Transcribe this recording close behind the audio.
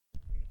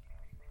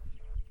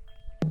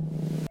Hello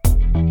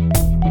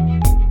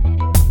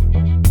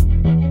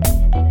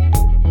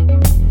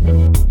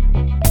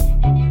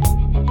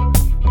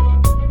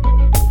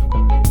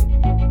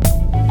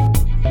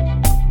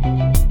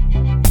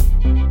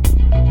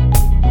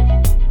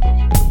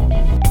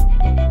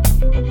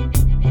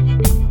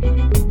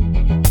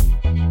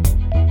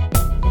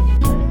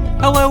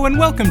and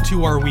welcome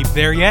to Are We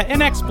There Yet?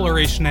 An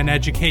exploration and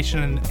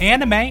education in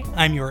anime.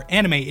 I'm your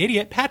anime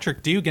idiot,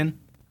 Patrick Dugan.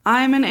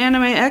 I'm an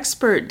anime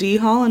expert, Dee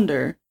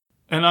Hollander.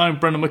 And I'm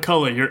Brendan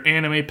McCullough, your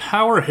anime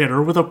power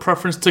hitter with a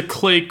preference to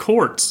clay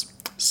courts.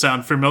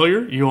 Sound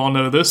familiar? You all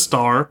know this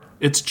star.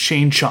 It's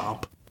Chain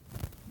Chomp.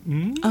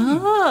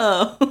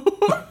 Oh.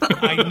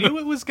 I knew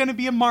it was going to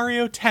be a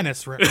Mario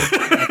Tennis reference.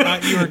 I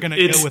thought you were going to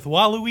go with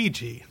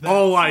Waluigi.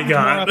 Oh my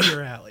god. Up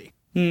your alley.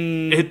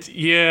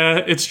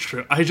 It's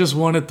true. I just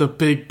wanted the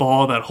big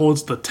ball that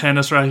holds the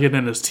tennis racket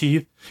in his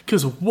teeth.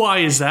 Because why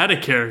is that a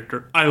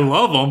character? I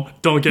love him.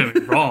 Don't get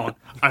me wrong.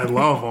 I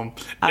love him.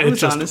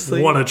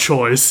 What a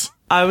choice.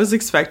 I was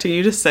expecting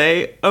you to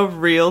say a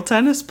real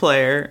tennis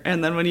player.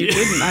 And then when you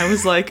didn't, I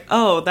was like,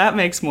 oh, that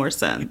makes more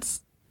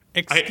sense.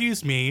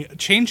 Excuse me.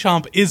 Chain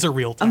Chomp is a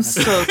real tennis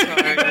I'm so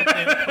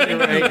sorry. You're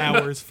right.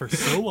 Hours for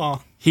so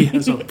long. He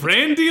has a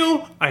brand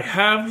deal. I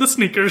have the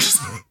sneakers.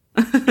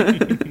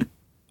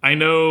 I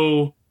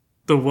know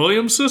the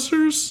Williams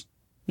sisters,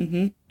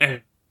 and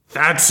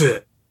that's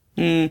it.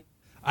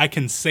 I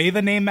can say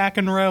the name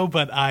McEnroe,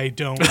 but I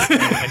don't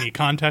have any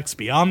context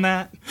beyond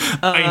that.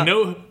 I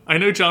know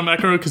John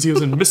McEnroe because he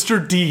was in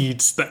Mr.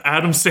 Deeds, the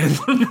Adam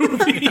Sandler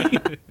movie.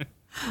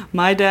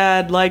 My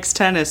dad likes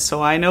tennis,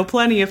 so I know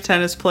plenty of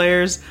tennis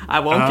players.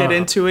 I won't get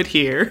into it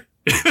here.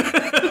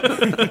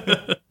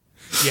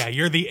 Yeah,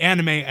 you're the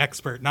anime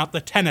expert, not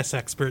the tennis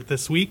expert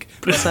this week.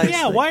 Precisely.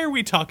 Yeah, why are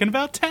we talking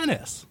about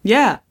tennis?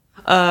 Yeah.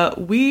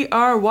 We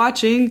are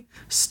watching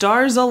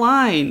Stars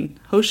Align,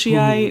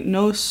 Hoshiai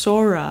no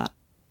Sora,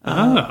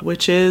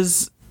 which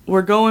is,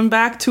 we're going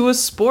back to a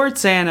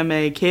sports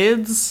anime,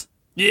 kids.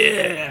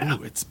 Yeah.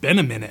 Ooh, it's been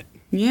a minute.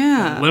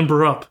 Yeah.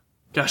 Limber up.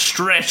 Gotta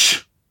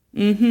stretch.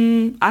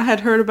 I had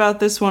heard about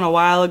this one a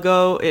while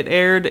ago. It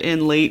aired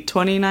in late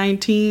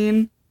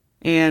 2019,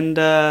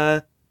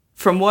 and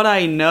from what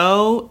I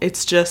know,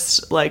 it's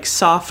just like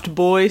soft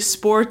boy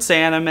sports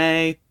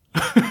anime.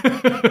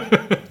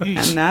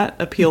 And that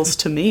appeals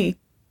to me.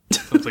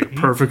 Sounds like a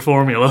perfect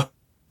formula.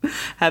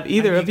 Have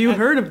either of you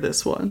heard of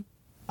this one?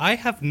 I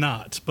have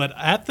not, but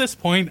at this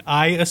point,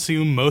 I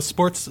assume most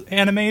sports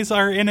animes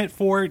are in it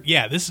for,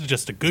 this is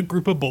just a good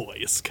group of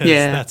boys, because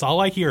that's all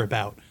I hear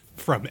about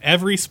from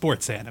every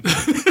sports anime.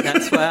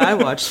 That's why I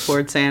watch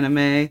sports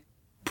anime.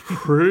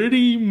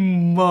 Pretty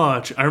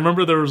much. I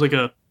remember there was like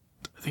I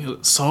think it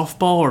was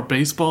softball or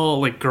baseball,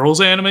 like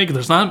girls anime, because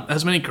there's not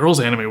as many girls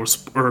anime or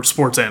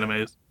sports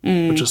animes,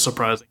 which is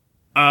surprising.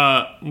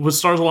 With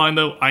Stars Align,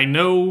 though, I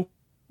know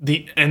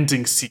the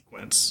ending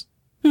sequence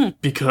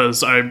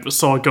because I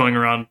saw it going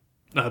around,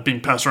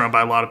 being passed around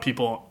by a lot of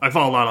people. I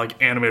follow a lot of like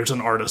animators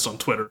and artists on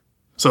Twitter,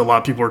 so a lot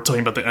of people were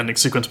talking about the ending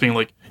sequence, being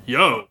like,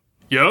 "Yo,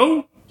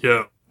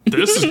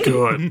 this is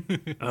good."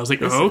 And I was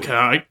like, "Oh,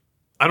 okay,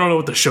 I don't know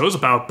what the show's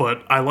about,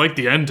 but I like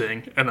the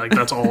ending, and like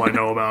that's all I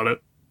know about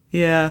it."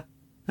 Yeah.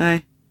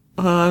 I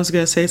was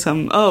going to say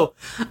something. Oh,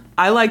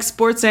 I like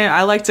sports and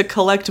I like to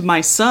collect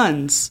my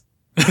sons.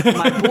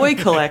 My boy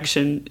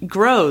collection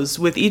grows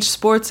with each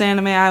sports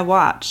anime I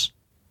watch.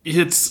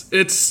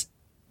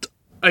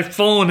 I've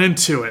fallen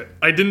into it.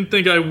 I didn't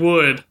think I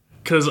would,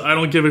 because I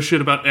don't give a shit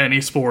about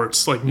any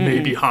sports, like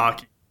maybe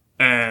hockey.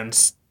 And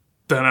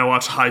then I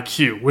watched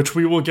Haikyuu, which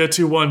we will get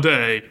to one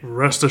day.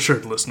 Rest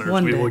assured,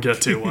 listeners, we will get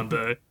to one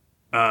day.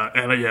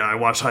 I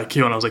watched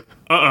Haikyuu and I was like,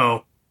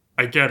 uh-oh,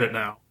 I get it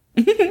now.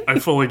 I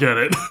fully get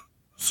it.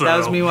 So, that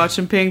was me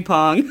watching ping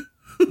pong.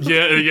 And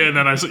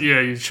then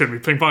you showed me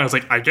ping pong. I was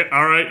like,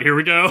 all right, here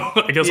we go.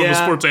 I guess I'm a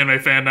sports anime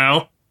fan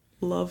now.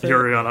 Love it.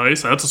 Yuri on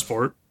Ice, that's a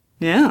sport.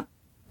 Yeah.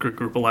 Good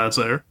group of lads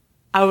there.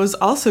 I was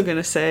also going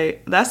to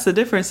say, that's the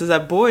difference, is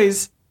that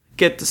boys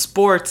get the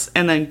sports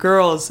and then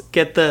girls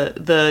get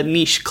the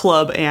niche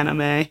club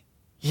anime.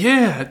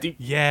 Yeah.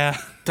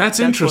 That's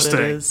interesting.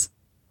 What it is.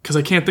 Because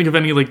I can't think of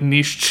any like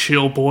niche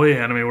chill boy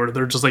anime where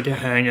they're just like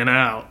hanging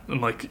out and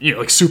like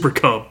Super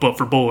Cub, but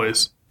for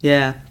boys.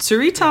 Yeah,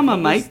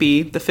 Tsuritama might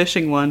be the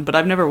fishing one, but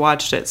I've never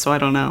watched it, so I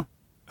don't know.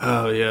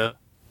 Oh yeah.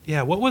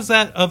 Yeah, what was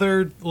that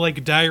other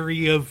like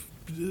Diary of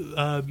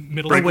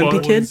Middle School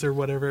Boys or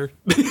whatever?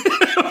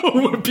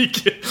 Wimpy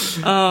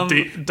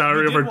Kid.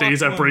 Diary of Our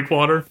Days at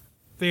Breakwater.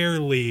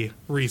 Fairly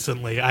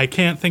recently. I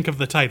can't think of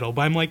the title,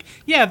 but I'm like,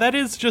 yeah, that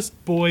is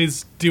just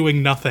boys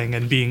doing nothing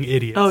and being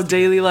idiots. Oh,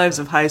 Daily Lives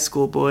of High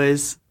School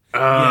Boys.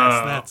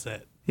 Yes, that's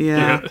it.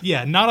 Yeah.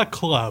 Yeah, not a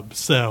club,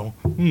 so,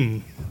 I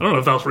don't know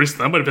if that was recent.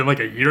 That might have been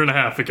like a year and a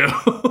half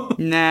ago.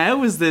 Nah, it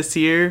was this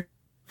year.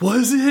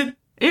 Was it?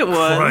 It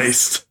was.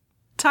 Christ.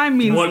 Time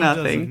means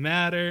nothing. Doesn't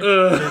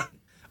matter.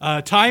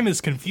 Time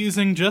is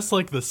confusing, just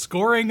like the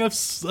scoring of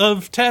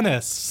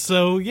tennis.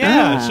 So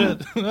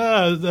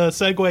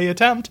segue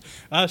attempt.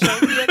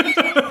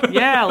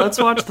 Yeah, let's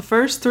watch the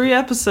first 3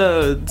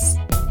 episodes.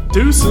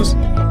 Deuces.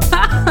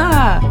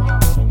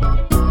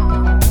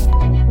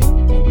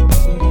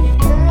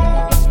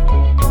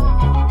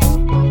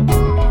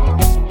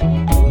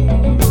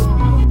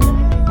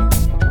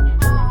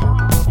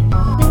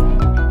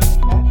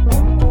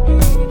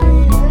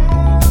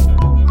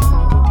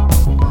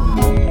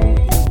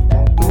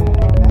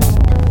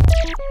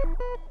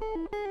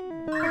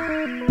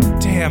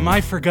 Damn,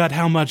 I forgot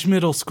how much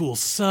middle school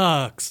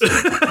sucks.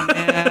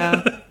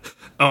 Yeah.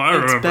 Oh, I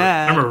remember.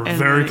 bad, I remember and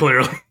very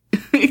clearly.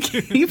 It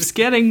keeps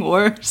getting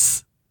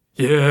worse.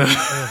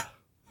 Yeah.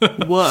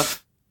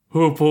 Woof.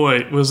 Oh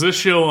boy, was this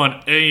show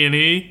on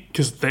A&E?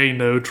 Because they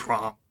know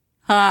drama.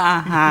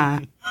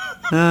 Ha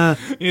ha.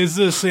 Is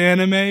this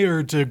anime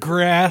or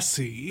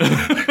Degrassi?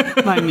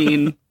 I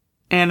mean,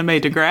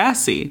 anime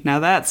Degrassi. Now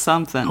that's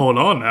something. Hold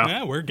on now.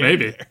 Yeah, we're getting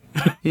Maybe.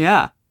 there.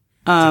 Yeah.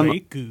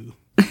 Draku.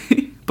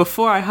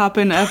 Before I hop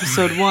into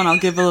episode 1, I'll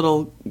give a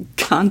little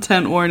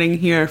content warning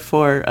here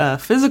for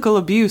physical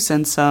abuse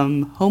and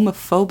some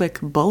homophobic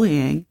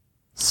bullying.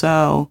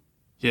 So,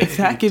 Yeah, if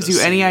that hate gives to you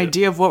any see it.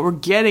 idea of what we're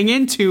getting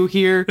into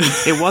here,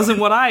 it wasn't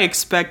what I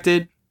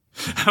expected.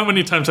 How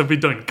many times have we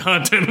done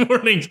content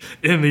warnings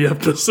in the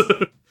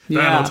episode?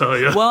 That'll tell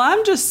you. Well,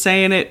 I'm just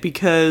saying it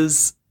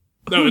because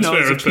No, who it's knows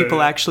fair, if it's fair, people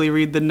yeah. actually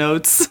read the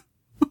notes.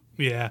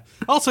 Yeah.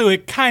 Also,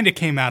 it kind of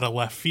came out of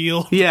left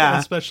field. Yeah.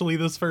 Especially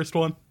this first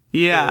one.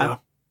 Yeah.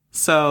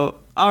 So,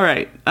 all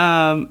right.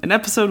 In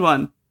episode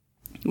 1,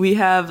 we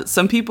have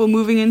some people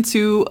moving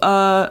into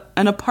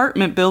an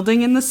apartment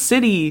building in the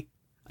city.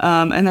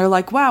 And they're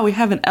like, wow, we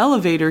have an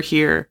elevator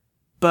here.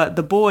 But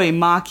the boy,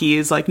 Maki,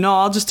 is like, no,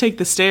 I'll just take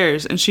the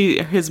stairs. And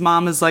his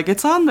mom is like,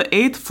 it's on the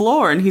 8th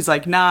floor. And he's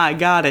like, nah, I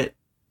got it.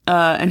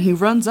 And he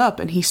runs up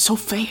and he's so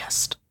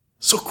fast.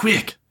 So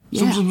quick.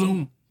 Yeah. Zoom,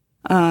 zoom,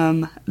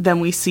 zoom. Then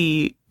we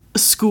see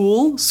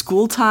school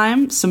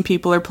time. Some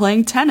people are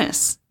playing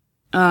tennis.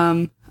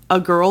 A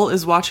girl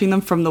is watching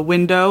them from the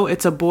window.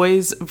 It's a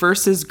boys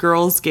versus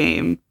girls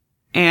game.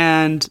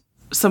 And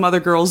some other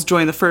girls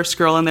join the first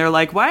girl and they're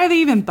like, why are they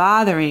even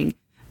bothering?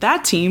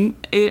 That team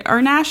are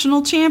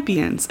national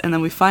champions. And then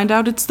we find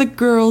out it's the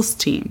girls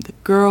team. The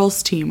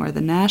girls team are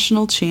the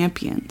national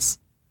champions.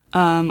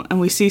 And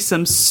we see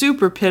some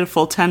super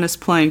pitiful tennis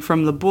playing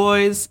from the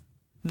boys.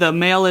 The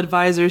male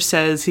advisor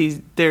says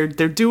they're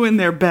doing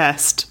their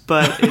best,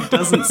 but it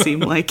doesn't seem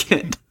like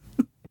it.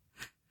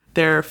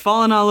 They're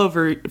falling all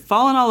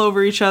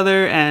over each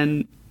other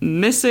and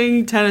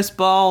missing tennis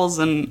balls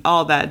and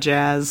all that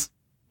jazz.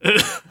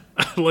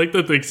 I like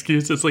that the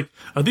excuse is like,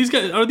 are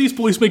these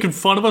boys making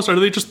fun of us? Or are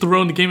they just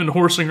throwing the game and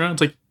horsing around?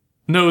 It's like,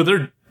 no,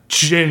 they're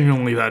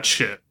genuinely that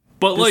shit.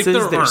 But like, This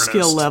they're is their earnest.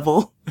 skill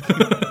level.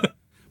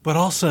 But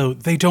also,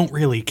 they don't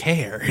really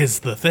care,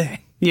 is the thing.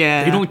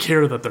 Yeah. They don't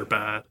care that they're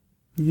bad.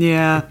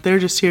 Yeah, they're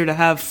just here to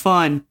have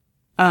fun.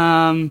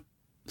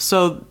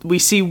 So we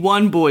see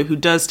one boy who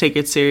does take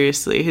it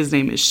seriously. His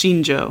name is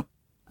Shinjo.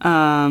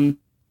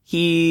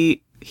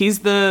 He's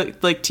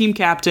the team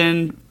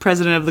captain,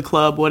 president of the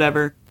club,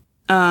 whatever.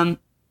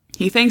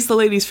 He thanks the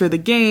ladies for the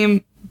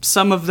game.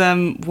 Some of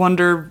them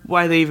wonder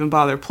why they even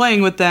bother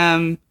playing with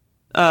them.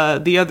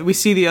 We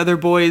see the other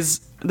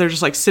boys, they're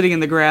just like sitting in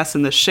the grass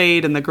in the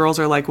shade, and the girls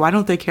are like, why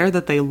don't they care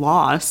that they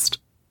lost?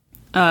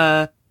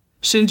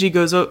 Shinji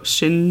goes,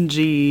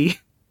 Shinji,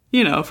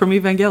 from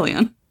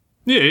Evangelion.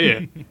 Yeah.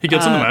 He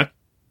gets in the back.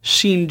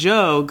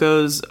 Shinjo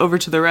goes over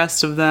to the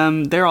rest of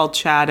them. They're all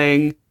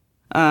chatting.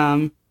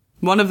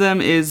 One of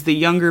them is the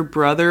younger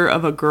brother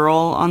of a girl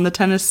on the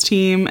tennis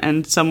team,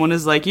 and someone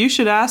is like, you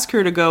should ask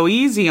her to go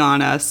easy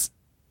on us.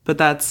 But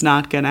that's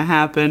not gonna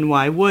happen.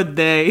 Why would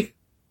they?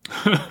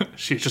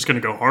 She's just gonna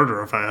go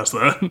harder if I ask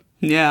that.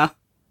 Yeah.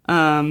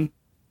 And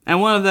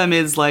one of them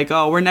is like,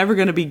 oh, we're never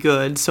gonna be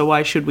good, so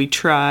why should we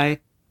try?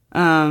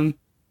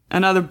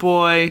 Another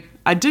boy,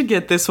 I did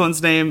get this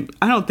one's name.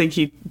 I don't think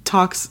he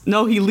talks.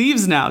 No, he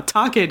leaves now.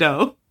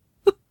 Takedo.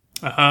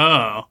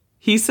 Oh.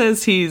 He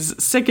says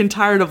he's sick and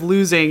tired of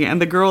losing,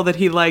 and the girl that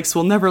he likes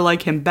will never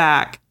like him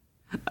back.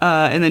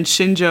 And then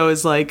Shinjo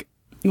is like,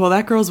 well,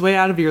 that girl's way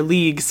out of your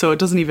league, so it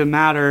doesn't even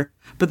matter.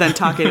 But then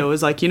Takedo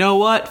is like, you know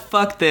what?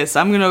 Fuck this.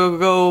 I'm gonna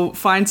go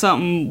find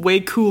something way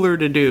cooler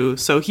to do.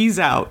 So he's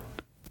out.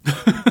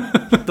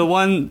 The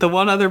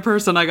one other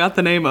person I got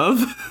the name of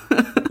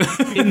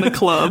in the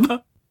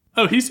club.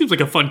 Oh, he seems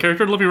like a fun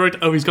character. Let me write.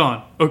 Oh, he's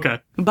gone. Okay.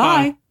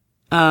 Bye.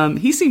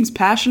 He seems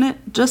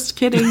passionate. Just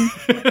kidding.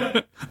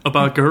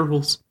 About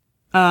girls.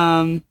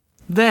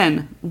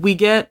 Then we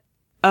get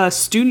a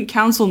student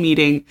council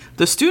meeting.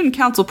 The student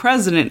council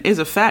president is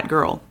a fat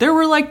girl. There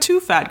were like 2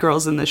 fat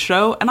girls in this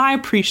show, and I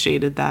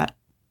appreciated that.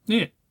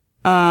 Yeah.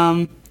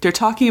 They're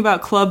talking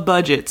about club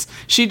budgets.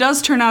 She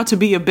does turn out to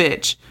be a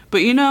bitch,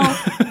 but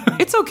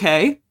it's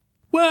okay.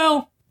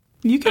 Well,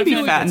 You can be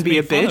fat and be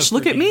a bitch.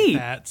 Look at me.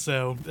 Fat,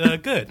 so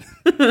good.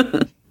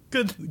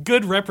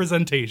 good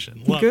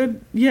representation. Love it.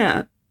 Good,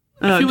 yeah.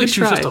 I feel good like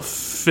she was try.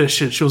 just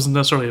efficient. She wasn't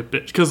necessarily a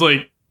bitch. Because,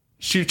 like,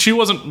 she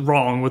wasn't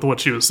wrong with what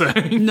she was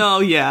saying. No,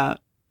 yeah.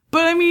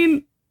 But I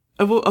mean,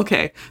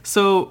 okay,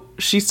 so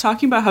she's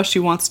talking about how she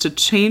wants to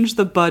change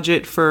the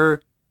budget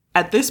for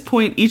At this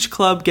point, each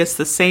club gets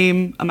the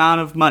same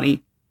amount of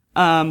money.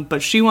 But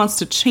she wants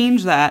to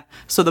change that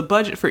so the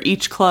budget for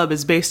each club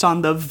is based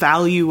on the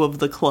value of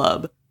the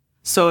club.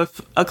 So if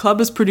a club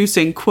is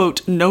producing,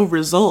 quote, no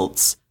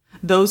results,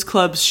 those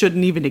clubs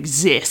shouldn't even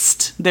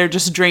exist. They're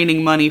just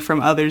draining money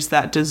from others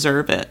that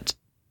deserve it.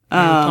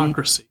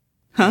 Meritocracy.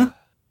 Huh?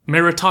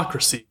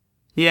 Meritocracy.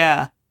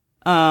 Yeah.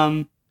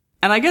 And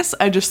I guess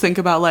I just think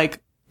about, like,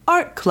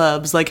 art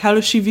clubs. Like, how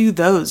does she view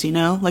those, you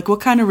know? Like,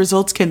 what kind of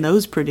results can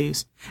those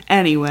produce?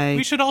 Anyway.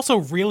 We should also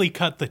really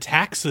cut the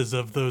taxes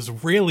of those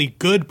really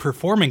good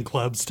performing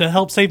clubs to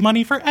help save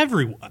money for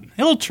everyone.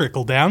 It'll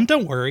trickle down,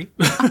 don't worry.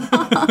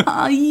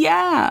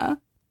 Yeah.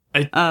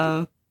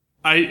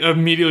 I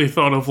immediately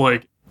thought of,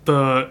 like,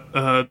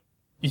 the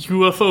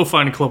UFO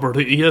Find Club or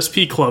the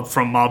ESP Club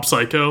from Mob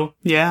Psycho.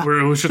 Yeah. Where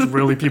it was just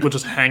really people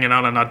just hanging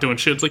out and not doing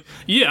shit. It's like,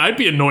 yeah, I'd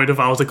be annoyed if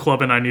I was a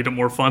club and I needed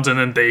more funds and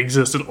then they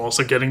existed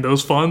also getting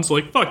those funds.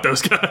 Like, fuck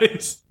those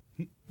guys.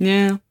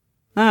 Yeah.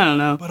 I don't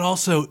know. But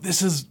also,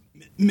 this is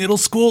middle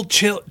school.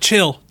 Chill.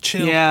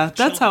 Yeah,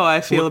 that's how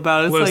I feel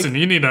about it. It's Listen, like,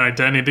 you need an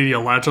identity, you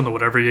latch onto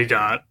whatever you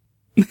got.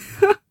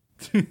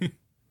 yeah,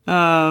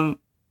 I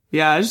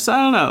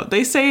don't know.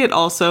 They say it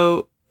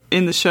also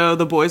in the show.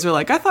 The boys are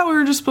like, I thought we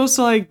were just supposed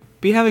to, like,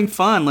 be having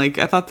fun. Like,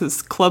 I thought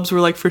these clubs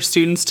were, like, for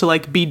students to,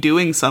 like, be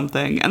doing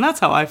something. And that's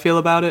how I feel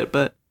about it.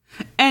 But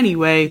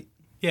anyway.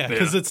 Yeah,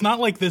 because it's not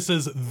like this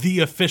is the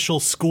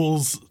official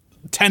school's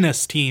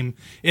tennis team.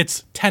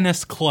 It's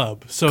tennis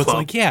club. So it's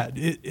like, yeah,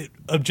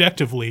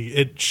 objectively,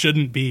 it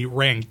shouldn't be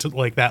ranked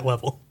like that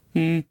level.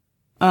 But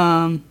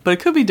it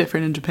could be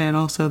different in Japan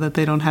also, that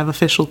they don't have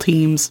official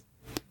teams.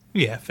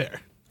 Yeah,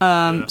 fair.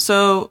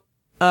 So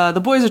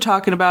the boys are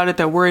talking about it.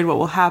 They're worried what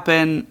will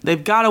happen.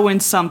 They've got to win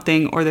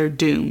something or they're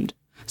doomed.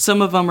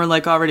 Some of them are,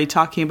 like, already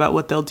talking about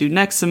what they'll do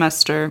next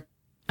semester.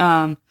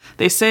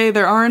 They say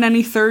there aren't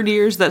any third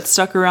years that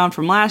stuck around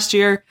from last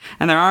year,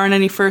 and there aren't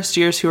any first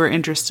years who are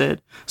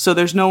interested. So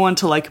there's no one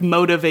to, like,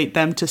 motivate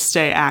them to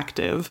stay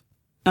active.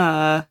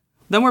 Then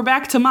we're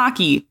back to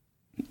Maki.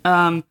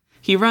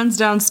 He runs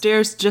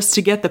downstairs just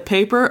to get the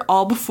paper,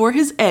 all before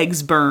his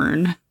eggs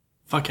burn.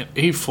 Fucking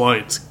 8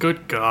 flights.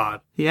 Good God.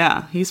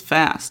 Yeah, he's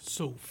fast.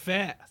 So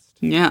fast.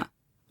 Yeah.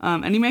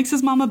 And he makes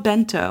his mom a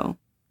bento.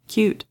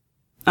 Cute.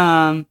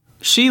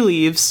 She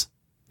leaves,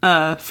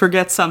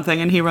 forgets something,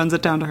 and he runs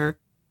it down to her.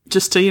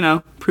 Just to, you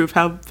know, prove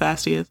how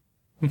fast he is.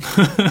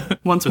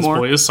 Once This more.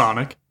 boy is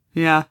Sonic.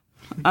 Yeah.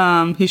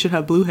 He should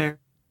have blue hair.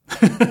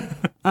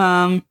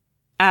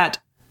 At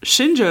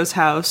Shinjo's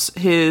house,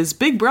 his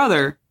big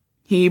brother,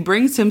 he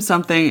brings him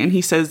something and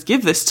he says,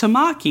 give this to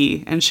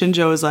Maki. And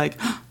Shinjo is like,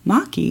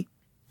 Maki?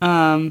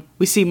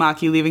 We see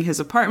Maki leaving his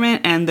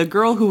apartment, and the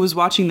girl who was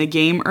watching the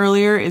game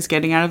earlier is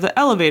getting out of the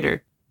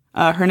elevator.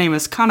 Her name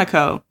is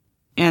Kanako.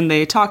 And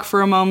they talk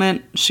for a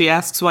moment. She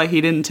asks why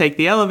he didn't take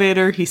the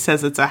elevator. He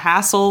says it's a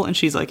hassle. And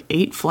she's like,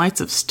 8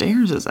 flights of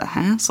stairs is a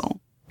hassle.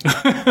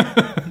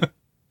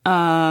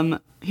 And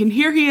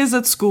here he is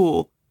at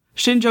school.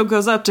 Shinjo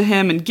goes up to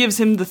him and gives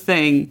him the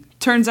thing.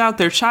 Turns out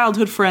they're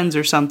childhood friends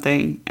or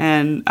something.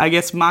 And I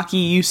guess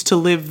Maki used to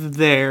live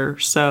there.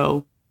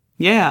 So,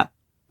 yeah.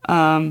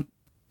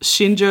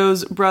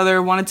 Shinjo's brother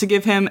wanted to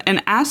give him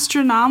an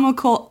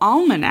astronomical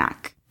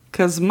almanac.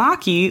 Because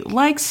Maki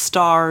likes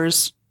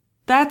stars.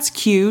 That's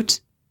cute.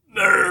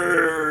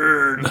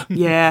 Nerd.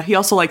 Yeah, he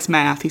also likes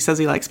math. He says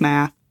he likes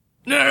math.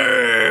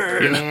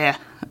 Nerd.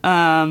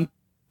 Yeah.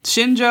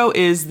 Shinjo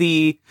is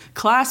the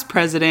class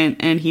president,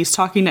 and he's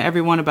talking to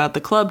everyone about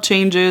the club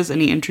changes,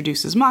 and he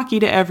introduces Maki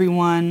to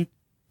everyone.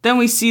 Then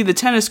we see the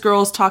tennis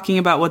girls talking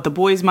about what the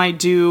boys might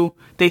do.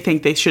 They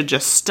think they should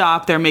just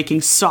stop. They're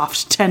making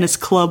soft tennis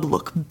club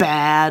look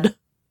bad.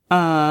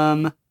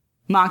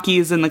 Maki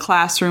is in the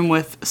classroom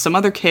with some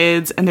other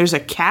kids, and there's a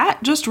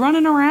cat just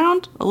running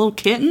around, a little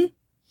kitten.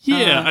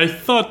 Yeah, I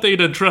thought they'd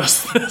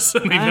address this,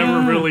 and they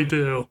never really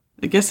do.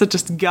 I guess it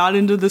just got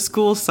into the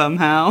school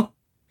somehow.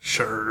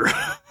 Sure.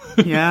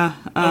 Yeah.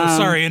 Oh,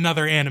 sorry,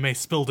 another anime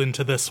spilled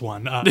into this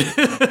one.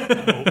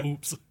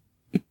 Oops.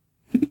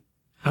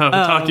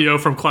 Takio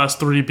from class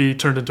 3B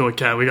turned into a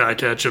cat. We gotta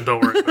catch him,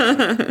 don't worry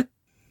about it.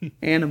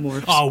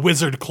 Animorphs. Oh,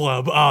 Wizard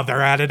Club. Oh,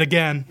 they're at it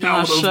again.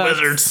 Oh, those shucks.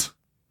 wizards.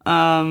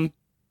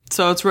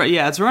 So it's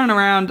running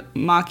around.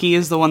 Maki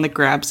is the one that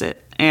grabs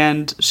it,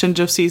 and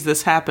Shinjo sees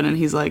this happen, and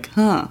he's like,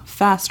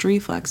 fast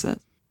reflexes.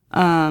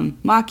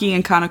 Maki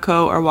and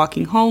Kanako are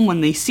walking home when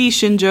they see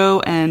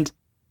Shinjo, and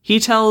he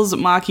tells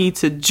Maki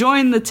to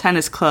join the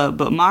tennis club,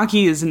 but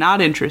Maki is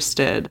not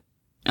interested.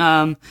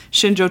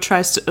 Shinjo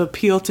tries to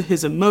appeal to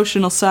his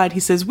emotional side. He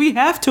says, we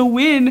have to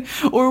win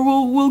or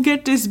we'll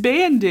get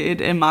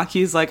disbanded. And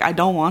Maki is like, I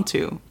don't want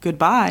to.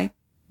 Goodbye.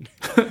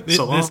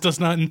 This does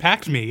not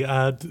impact me.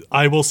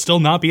 I will still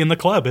not be in the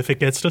club if it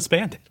gets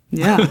disbanded.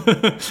 Yeah.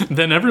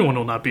 Then everyone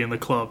will not be in the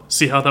club.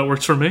 See how that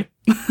works for me?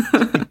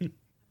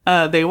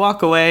 They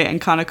walk away,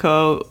 and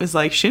Kanako is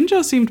like,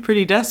 Shinjo seemed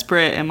pretty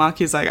desperate. And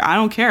Maki's like, I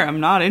don't care. I'm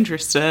not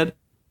interested.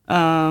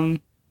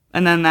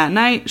 And then that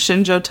night,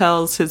 Shinjo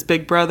tells his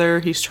big brother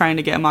he's trying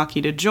to get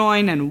Maki to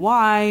join and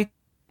why.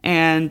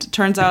 And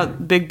turns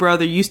out Big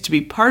Brother used to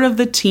be part of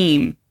the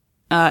team.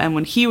 And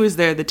when he was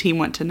there, the team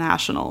went to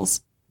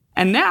nationals.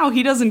 And now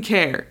he doesn't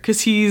care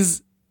because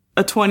he's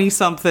a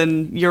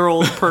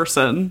 20-something-year-old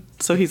person.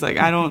 So he's like,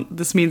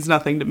 this means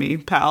nothing to me,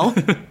 pal.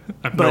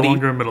 I'm no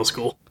longer in middle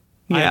school.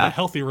 I have a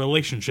healthy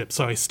relationship,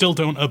 so I still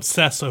don't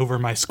obsess over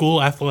my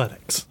school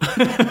athletics.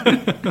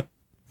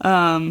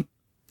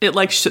 It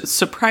like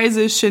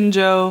surprises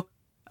Shinjo.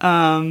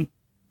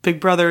 Big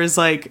Brother is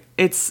like,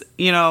 it's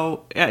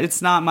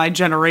not my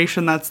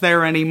generation that's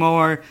there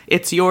anymore.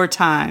 It's your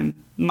time.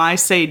 My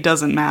say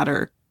doesn't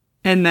matter.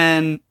 And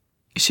then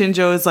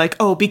Shinjo is like,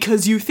 oh,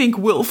 because you think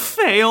we'll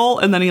fail?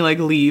 And then he like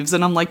leaves.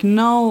 And I'm like,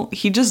 no,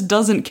 he just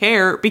doesn't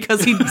care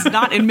because he's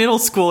not in middle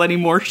school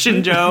anymore,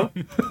 Shinjo.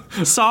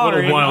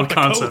 Sorry. What a wild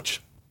concept.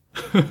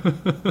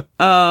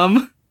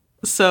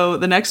 So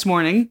the next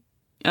morning,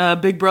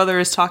 Big Brother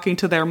is talking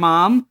to their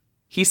mom.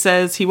 He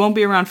says he won't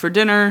be around for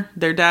dinner.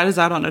 Their dad is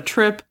out on a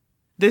trip.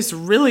 This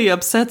really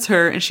upsets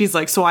her. And she's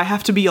like, so I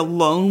have to be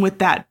alone with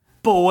that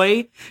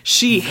boy?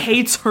 She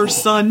hates her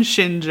son,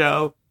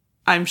 Shinjo.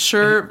 I'm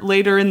sure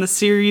later in the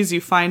series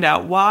you find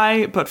out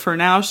why, but for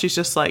now she's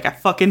just like, I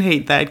fucking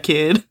hate that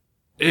kid.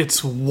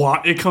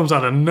 It comes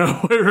out of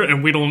nowhere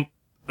and we don't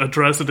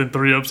address it in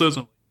 3 episodes.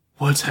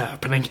 What's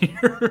happening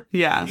here?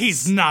 Yeah.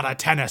 He's not a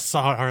tennis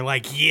star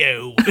like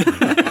you.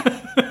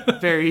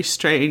 Very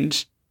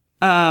strange.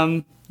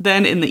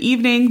 Then in the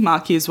evening,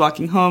 Maki is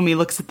walking home. He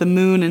looks at the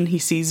moon and he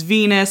sees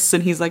Venus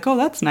and he's like, oh,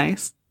 that's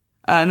nice.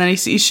 And then he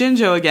sees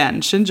Shinjo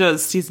again.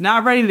 He's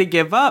not ready to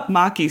give up.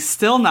 Maki's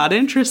still not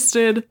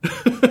interested.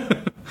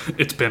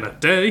 It's been a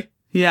day.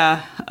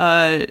 Yeah.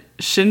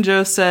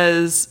 Shinjo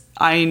says,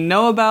 I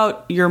know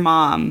about your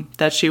mom,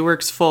 that she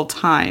works full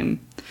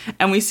time.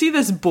 And we see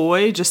this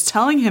boy just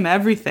telling him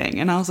everything.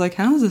 And I was like,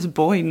 how does this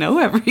boy know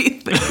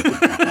everything?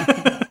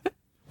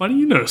 Why do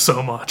you know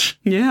so much?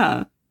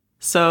 Yeah.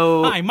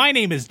 So. Hi, my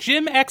name is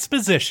Jim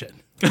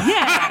Exposition.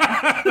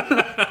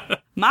 Yeah.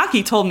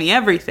 Maki told me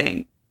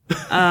everything.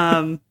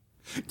 Gotta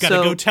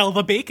go tell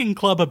the Bacon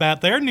Club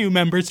about their new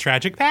member's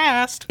tragic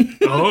past.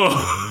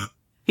 Oh.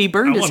 He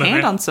burned his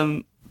hand on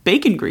some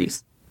bacon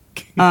grease.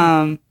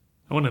 I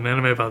want an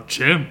anime about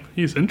Jim.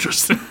 He's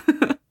interesting.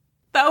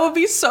 That would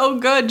be so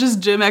good. Just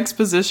Jim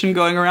Exposition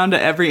going around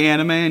to every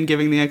anime and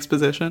giving the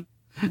exposition.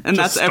 And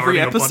that's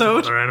every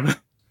episode.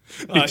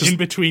 In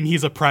between,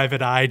 he's a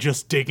private eye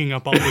just digging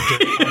up all the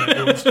dirt on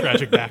everyone's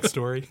tragic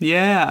backstory.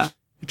 Yeah.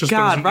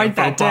 God, write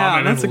that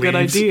down. That's a good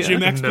idea.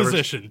 Jim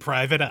Exposition,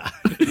 private eye.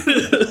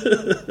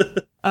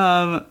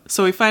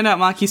 So we find out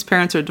Maki's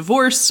parents are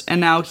divorced,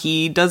 and now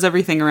he does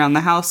everything around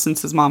the house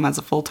since his mom has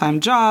a full-time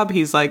job.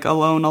 He's, like,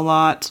 alone a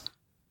lot.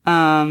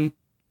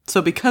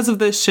 So because of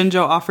this,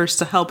 Shinjo offers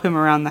to help him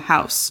around the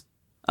house.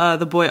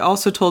 The boy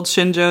also told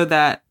Shinjo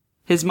that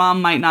his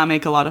mom might not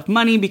make a lot of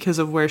money because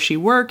of where she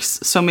works,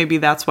 so maybe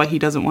that's why he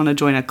doesn't want to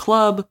join a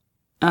club.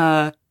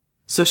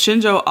 So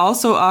Shinjo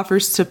also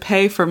offers to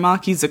pay for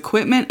Maki's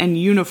equipment and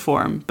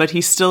uniform, but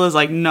he still is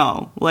like,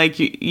 no, like,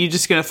 you're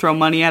just going to throw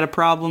money at a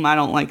problem? I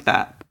don't like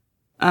that.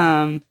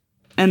 And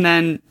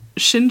then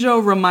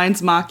Shinjo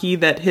reminds Maki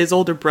that his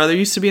older brother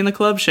used to be in the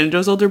club.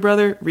 Shinjo's older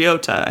brother,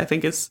 Ryota, I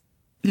think is...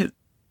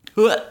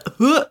 Sorry.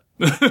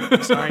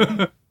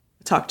 I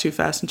talked too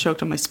fast and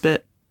choked on my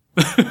spit.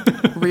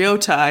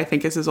 Ryota, I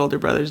think is his older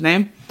brother's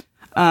name.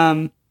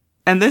 And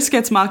this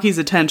gets Maki's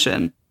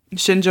attention.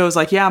 Shinjo is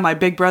like, yeah, my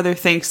big brother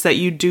thinks that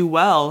you do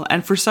well,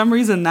 and for some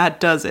reason that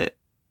does it.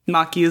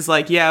 Maki is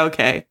like, yeah,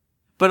 okay,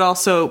 but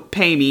also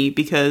pay me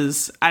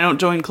because I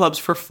don't join clubs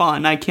for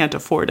fun. I can't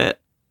afford it.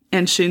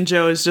 And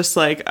Shinjo is just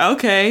like,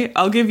 okay,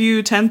 I'll give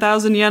you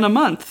 10,000 yen a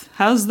month.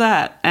 How's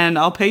that? And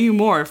I'll pay you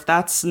more if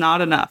that's not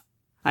enough.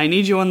 I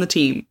need you on the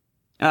team.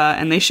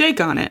 And they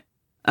shake on it.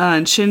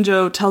 And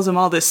Shinjo tells him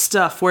all this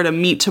stuff, where to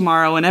meet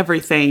tomorrow and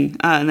everything,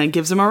 and then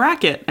gives him a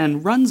racket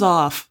and runs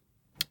off.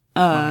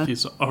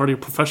 He's already a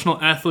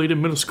professional athlete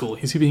in middle school.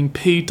 He's being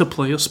paid to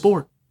play a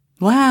sport.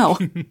 Wow.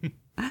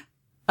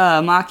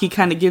 Maki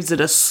kind of gives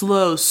it a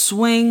slow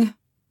swing.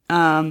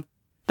 Then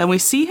we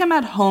see him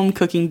at home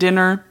cooking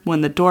dinner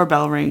when the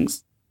doorbell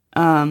rings.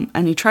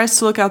 And he tries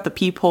to look out the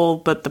peephole,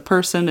 but the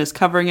person is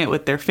covering it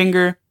with their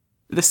finger.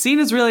 The scene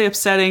is really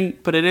upsetting,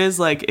 but it is,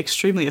 like,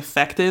 extremely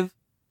effective,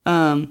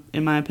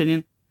 in my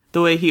opinion.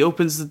 The way he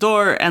opens the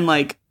door and,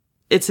 like,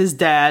 it's his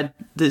dad,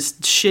 this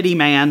shitty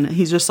man.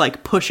 He's just,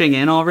 like, pushing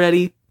in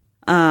already.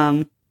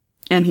 And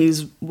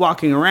he's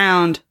walking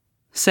around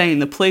saying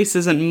the place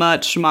isn't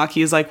much.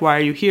 Maki is like, why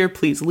are you here?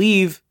 Please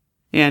leave.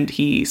 And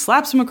he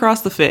slaps him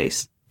across the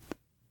face.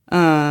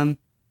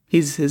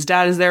 His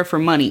dad is there for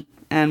money.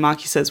 And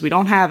Maki says, we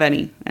don't have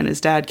any. And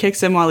his dad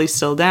kicks him while he's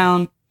still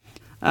down.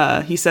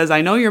 He says,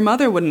 I know your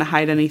mother wouldn't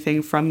hide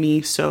anything from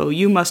me, so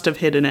you must have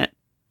hidden it.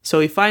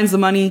 So he finds the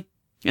money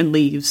and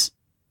leaves.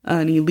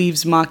 And he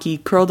leaves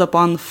Maki curled up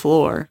on the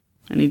floor.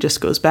 And he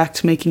just goes back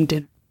to making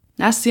dinner.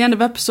 That's the end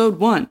of episode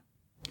 1.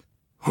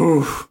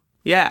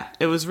 Yeah,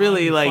 it was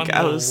really like,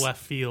 I was...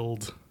 left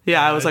field.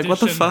 Yeah, I was like, what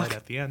the fuck? Right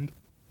at the end.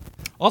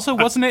 Also,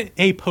 wasn't it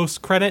a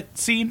post-credit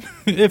scene,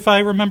 if I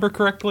remember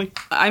correctly?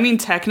 I mean,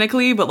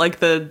 technically, but, like,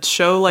 the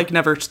show, like,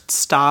 never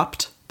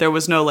stopped. There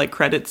was no, like,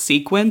 credit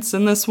sequence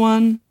in this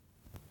one.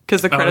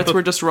 Because the credits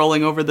were just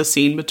rolling over the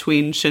scene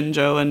between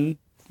Shinjo and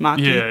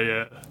Maki.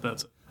 Yeah,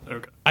 that's it.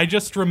 Okay. I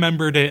just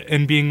remembered it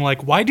and being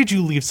like, why did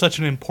you leave such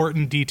an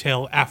important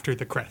detail after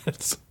the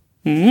credits?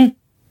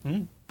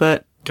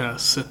 But Gotta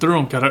sit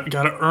through them.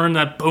 Gotta earn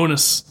that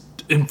bonus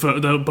info,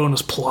 the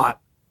bonus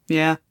plot.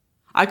 yeah,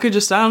 I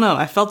don't know.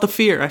 I felt the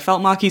fear. I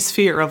felt Maki's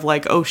fear of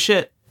like, oh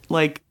shit.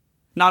 Like,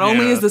 not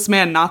only is this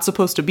man not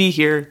supposed to be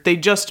here, they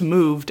just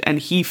moved and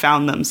he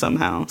found them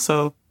somehow.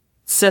 So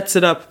sets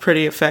it up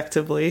pretty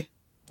effectively.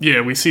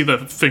 Yeah, we see the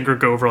finger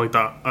go over like the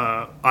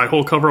eye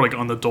hole cover, like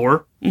on the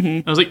door.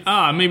 Mm-hmm. I was like,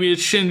 maybe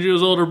it's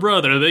Shinju's older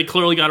brother. They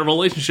clearly got a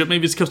relationship.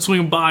 Maybe he's kept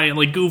swinging by and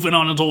like goofing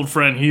on his old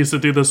friend. He used to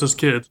do this as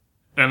kids.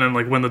 And then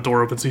like when the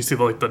door opens, you see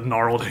like the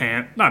gnarled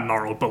hand, not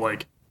gnarled, but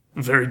like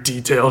very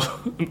detailed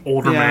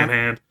older man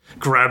hand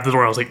grab the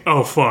door. I was like,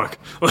 oh fuck,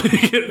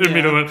 like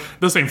immediately went,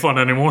 this ain't fun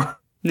anymore.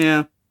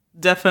 Yeah,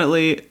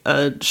 definitely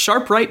a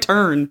sharp right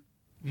turn.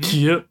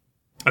 Yep.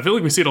 I feel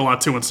like we see it a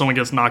lot too when someone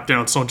gets knocked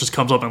down. Someone just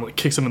comes up and like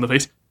kicks him in the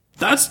face.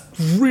 That's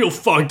real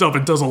fucked up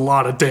and does a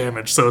lot of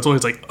damage. So it's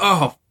always like,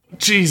 oh,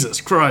 Jesus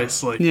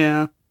Christ. Like,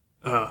 yeah.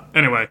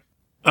 Anyway,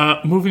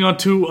 moving on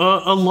to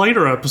a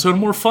lighter episode, a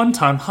more fun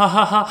time. Ha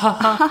ha ha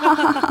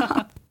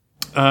ha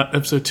ha.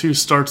 Episode 2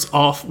 starts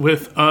off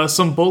with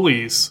some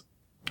bullies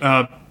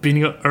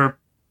beating up.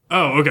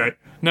 Okay.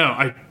 No,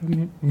 I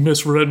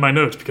misread my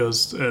notes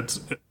because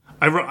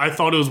I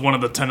thought it was one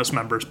of the tennis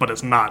members, but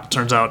it's not. It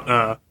turns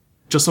out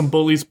just some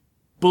bullies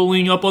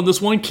bullying up on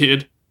this one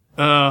kid,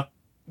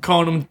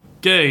 calling him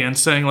gay and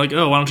saying like,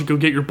 "Oh, why don't you go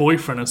get your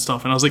boyfriend and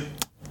stuff?" And I was like,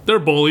 "They're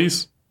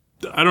bullies.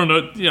 I don't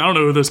know. I don't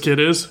know who this kid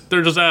is.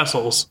 They're just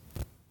assholes."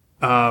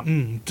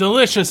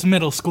 Delicious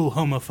middle school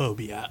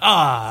homophobia.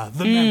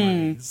 The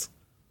memories.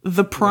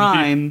 The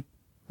prime.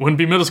 Wouldn't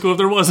be middle school if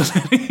there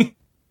wasn't any.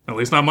 At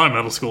least not my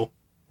middle school.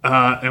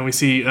 And we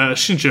see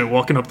Shinjo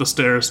walking up the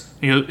stairs.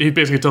 He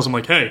basically tells him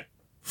like, "Hey,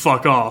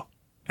 fuck off."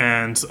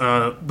 And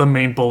the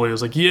main bully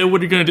is like, "Yeah,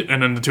 what are you gonna do?"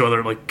 And then the two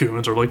other like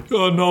goons are like,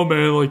 "Oh no,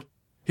 man! Like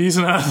he's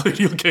an athlete.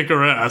 He'll kick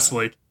our ass.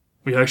 Like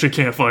we actually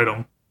can't fight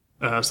him."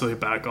 So they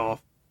back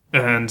off.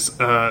 And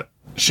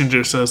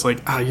Shinjo says like,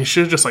 "You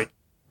should have just like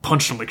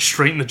punched him like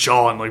straight in the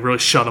jaw and like really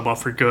shut him up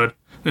for good."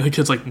 And the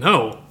kid's like,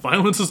 "No,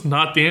 violence is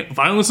not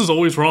violence is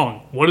always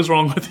wrong. What is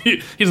wrong with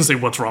you?" He doesn't say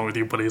what's wrong with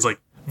you, but he's like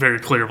very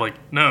clear, like,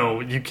 "No,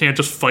 you can't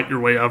just fight your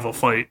way out of a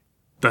fight.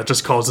 That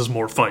just causes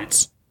more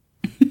fights."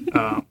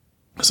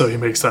 So he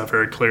makes that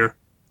very clear.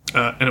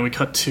 And then we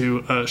cut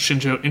to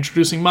Shinjo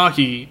introducing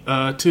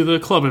Maki to the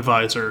club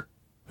advisor,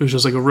 who's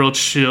just like a real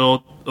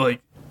chill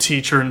like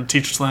teacher in the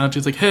teacher's lounge.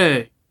 He's like,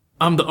 "Hey,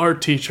 I'm the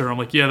art teacher." I'm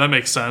like, "Yeah, that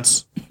makes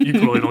sense. You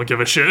clearly don't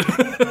give a shit."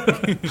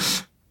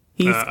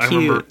 He's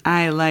cute.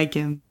 I like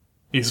him.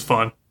 He's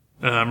fun.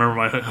 I remember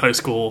my high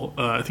school,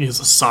 I think he's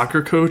a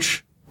soccer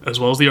coach, as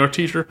well as the art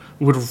teacher,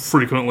 would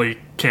frequently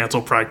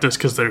cancel practice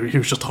because he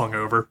was just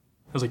hungover.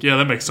 I was like, yeah,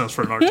 that makes sense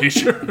for an art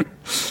teacher.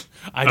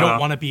 I don't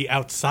want to be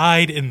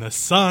outside in the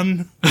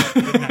sun.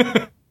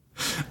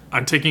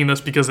 I'm taking this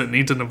because it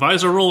needs an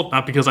advisor role,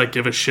 not because I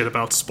give a shit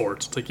about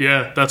sports. It's like,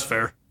 yeah, that's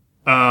fair.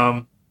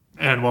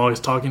 And while he's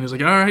talking, he's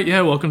like, all right,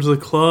 yeah, welcome to the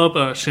club.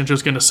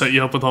 Shinjo's going to set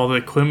you up with all the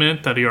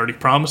equipment that he already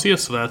promised you,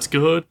 so that's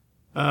good.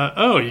 You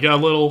got a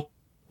little,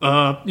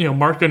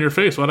 mark on your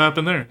face. What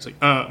happened there? It's like,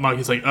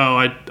 Maki's like, oh,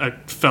 I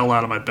fell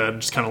out of my bed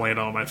and just kind of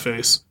landed on my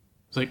face.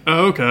 It's like,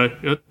 oh, okay,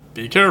 good.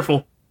 Be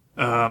careful.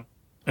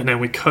 And then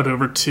we cut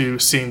over to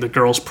seeing the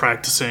girls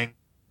practicing,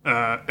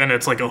 and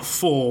it's like a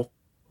full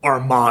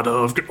armada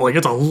of, like,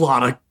 it's a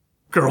lot of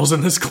girls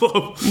in this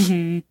club. Mm-hmm.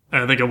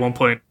 And I think at one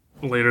point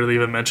later they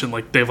even mentioned,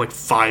 like, they have, like,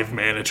 5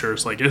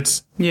 managers. Like,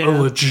 it's a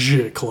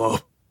legit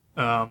club.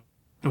 And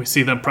we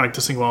see them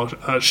practicing while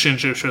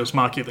Shinjo shows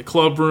Maki the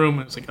club room.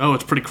 And it's like, oh,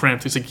 it's pretty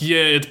cramped. He's like,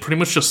 yeah, it's pretty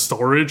much just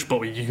storage,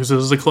 but we use it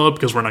as a club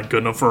because we're not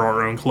good enough for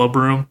our own club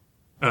room.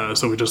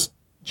 So we just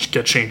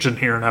get changed in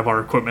here and have our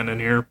equipment in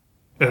here.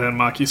 And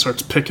Maki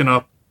starts picking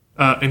up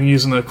and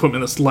using the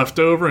equipment that's left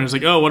over. And he's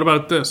like, oh, what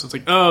about this? It's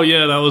like, oh,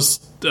 yeah, that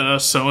was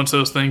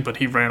so-and-so's thing, but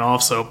he ran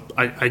off, so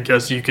I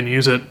guess you can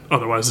use it.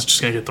 Otherwise, it's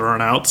just going to get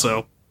thrown out,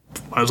 so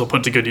might as well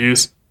put it to good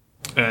use.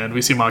 And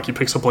we see Maki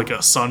picks up, like,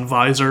 a sun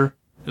visor.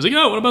 He's like,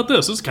 oh, what about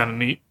this? This is kind of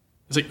neat.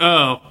 He's like,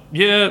 oh,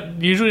 yeah,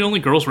 usually only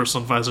girls wear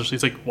sun visors.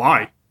 He's like,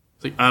 why?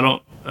 He's like, I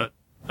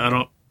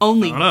don't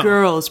Only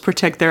girls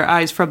protect their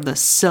eyes from the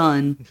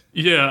sun.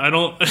 Yeah, I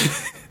don't...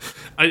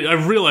 I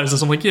realized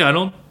this. I'm like, yeah, I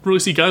don't really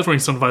see guys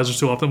wearing sun visors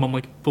too often. I'm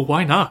like, but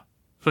why not?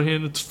 I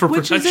mean, it's for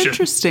protection. Which is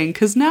interesting,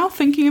 because now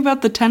thinking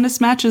about the tennis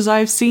matches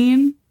I've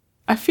seen,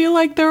 I feel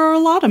like there are a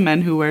lot of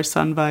men who wear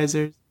sun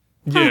visors.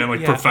 Yeah,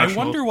 like professional.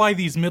 I wonder why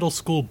these middle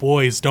school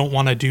boys don't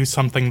want to do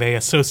something they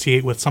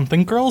associate with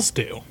something girls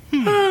do.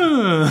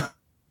 But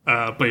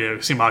yeah,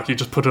 we see Maki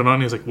just put it on.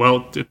 He's like,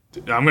 well,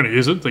 I'm going to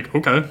use it. It's like,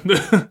 okay.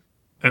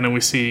 And then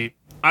we see,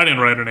 I didn't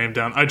write her name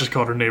down. I just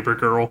called her neighbor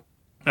girl.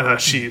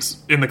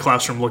 She's in the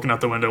classroom looking out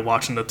the window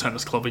watching the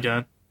tennis club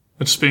again.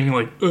 and just being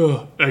like,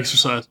 ugh,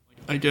 exercise.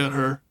 I get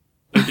her.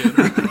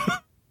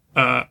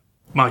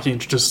 Maki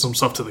introduces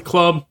himself to the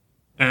club,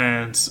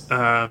 and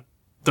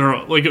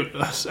they're like,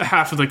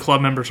 half of the club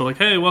members are like,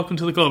 hey, welcome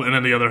to the club, and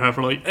then the other half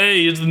are like,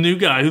 hey, it's the new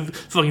guy who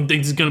fucking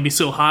thinks he's gonna be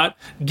so hot,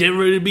 get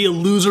ready to be a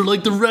loser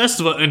like the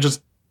rest of us, and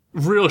just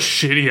real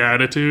shitty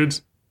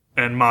attitudes.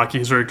 And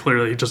Maki's very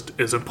clearly just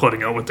isn't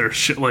putting up with their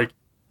shit. Like,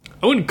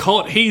 I wouldn't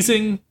call it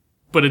hazing,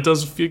 but it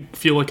does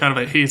feel like kind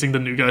of a hazing the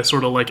new guy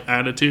sort of like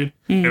attitude.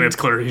 And it's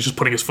clear he's just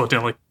putting his foot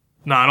down like,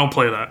 nah, I don't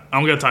play that. I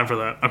don't got time for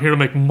that. I'm here to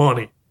make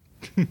money.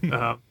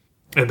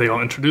 And they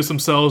all introduce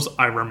themselves.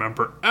 I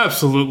remember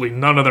absolutely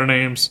none of their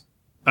names.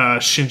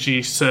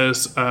 Shinji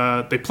says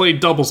they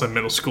played doubles in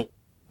middle school.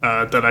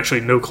 That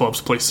actually no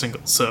clubs play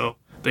singles. So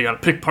they got to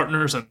pick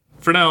partners. And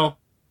for now,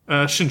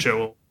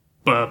 Shinjo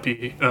will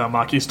be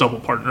Maki's double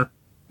partner.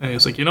 And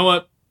he's like, you know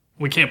what?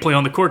 We can't play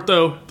on the court,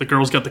 though. The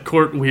girls got the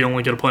court. We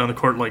only get to play on the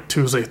court like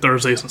Tuesday,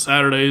 Thursdays, and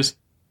Saturdays.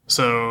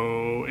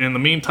 So in the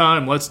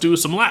meantime, let's do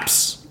some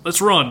laps. Let's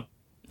run.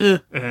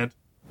 And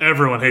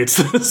everyone hates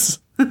this.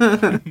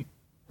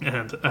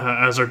 And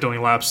as they're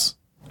doing laps,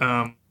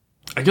 I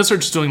guess they're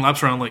just doing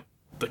laps around like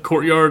the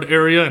courtyard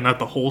area and not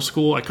the whole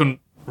school. I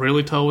couldn't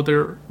really tell what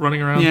they're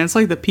running around. Yeah, it's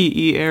like the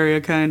PE area,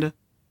 kind of.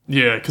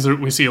 Yeah, because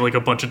we see like a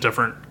bunch of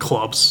different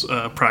clubs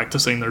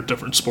practicing their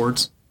different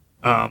sports.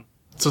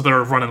 So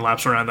they're running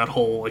laps around that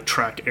whole like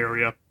track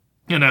area.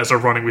 And as they're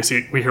running,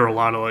 we hear a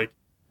lot of like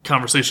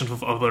conversations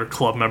with other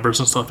club members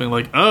and stuff, being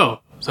like,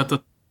 "Oh, is that the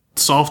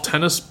soft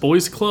tennis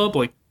boys club?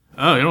 Like,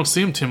 oh, you don't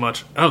see them too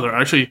much. Oh, they're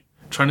actually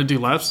trying to do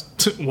laps.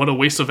 What a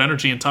waste of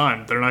energy and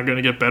time. They're not going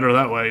to get better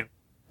that way."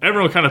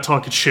 Everyone kind of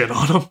talking shit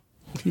on them.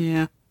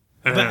 Yeah.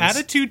 The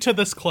attitude to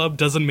this club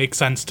doesn't make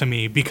sense to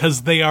me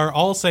because they are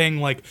all saying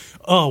like,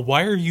 "Oh,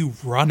 why are you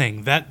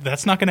running?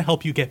 That's not going to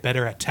help you get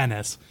better at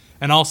tennis."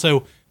 And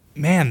also,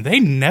 man, they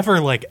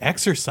never like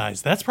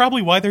exercise. That's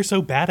probably why they're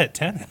so bad at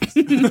tennis.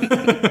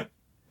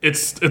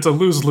 It's a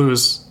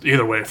lose-lose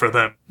either way for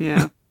them.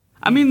 Yeah.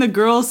 I mean, the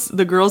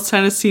girls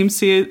tennis team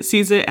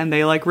sees it and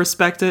they like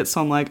respect it.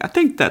 So I'm like, I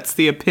think that's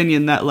the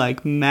opinion that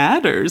like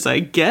matters, I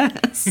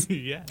guess.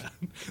 Yeah.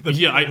 The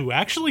people who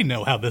actually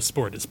know how this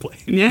sport is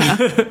played. Yeah.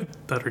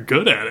 That are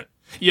good at it.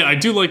 Yeah, I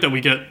do like that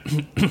we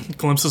get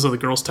glimpses of the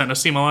girls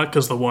tennis team a lot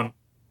because the one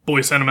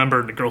boys tennis member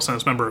and the girls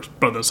tennis member is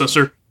brother and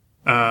sister.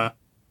 And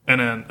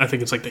then I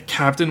think it's like the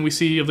captain we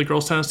see of the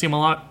girls tennis team a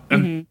lot.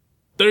 And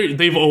they're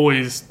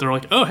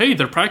like, oh, hey,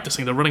 they're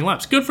practicing, they're running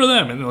laps. Good for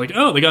them. And they're like,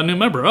 oh, they got a new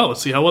member. Oh,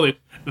 let's see how well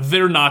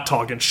they're not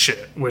talking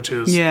shit, which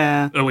is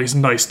at least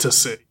nice to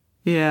see.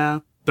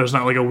 Yeah. There's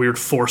not like a weird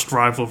forced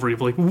rivalry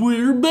of like,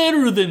 we're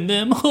better than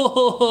them.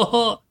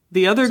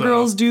 The other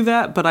girls do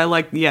that, but I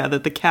like,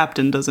 that the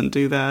captain doesn't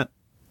do that.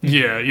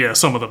 Yeah,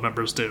 some of the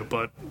members do,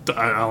 but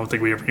I don't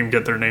think we ever even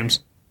get their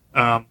names.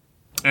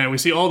 And we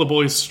see all the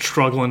boys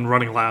struggling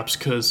running laps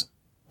because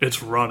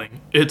it's running.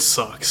 It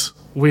sucks.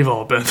 We've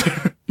all been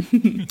there.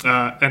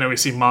 And then we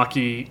see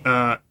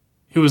Maki,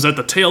 who was at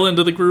the tail end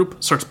of the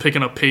group, starts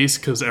picking up pace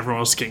because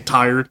everyone was getting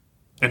tired.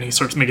 And he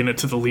starts making it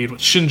to the lead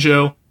with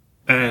Shinjo.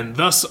 And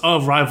thus a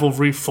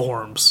rivalry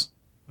forms.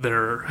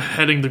 They're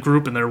heading the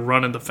group and they're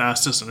running the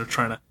fastest and they're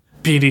trying to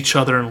beat each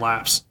other in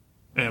laps.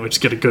 And we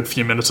just get a good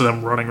few minutes of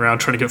them running around,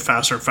 trying to get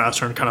faster and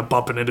faster and kind of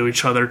bumping into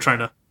each other, trying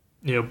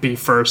to, be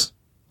first.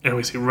 And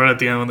we see right at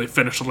the end when they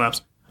finish the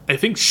laps, I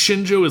think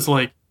Shinjo is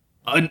like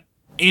an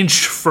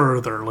inch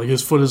further. Like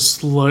his foot is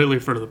slightly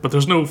further, but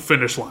there's no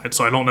finish line,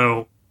 so I don't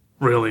know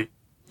really.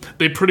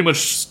 They pretty much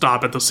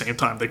stop at the same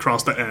time. They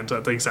cross the end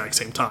at the exact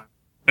same time.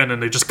 And then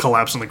they just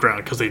collapse on the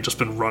ground because they've just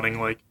been running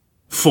like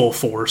full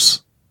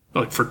force,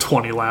 like for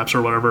 20 laps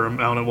or whatever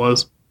amount it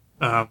was.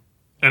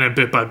 And then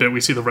bit by bit,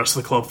 we see the rest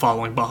of the club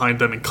following behind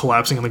them and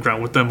collapsing on the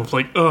ground with them. It's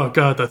like, oh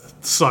god, that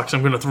sucks. I'm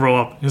going to throw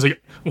up. He's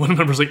like, one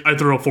member's like, I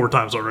threw up 4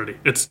 times already.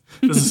 This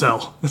is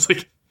hell. It's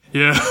like,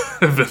 yeah,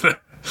 I've been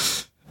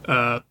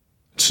there.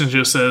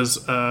 Shinjo says,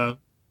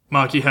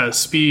 Maki has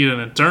speed and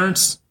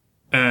endurance,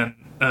 and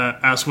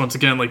asks once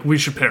again, like, we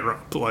should pair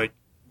up. Like,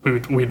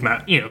 we'd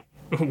match,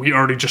 we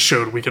already just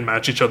showed we can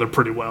match each other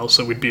pretty well,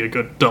 so we'd be a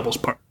good doubles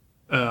part.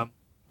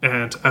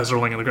 And as they're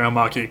laying on the ground,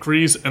 Maki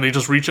agrees, and they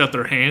just reach out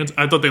their hands.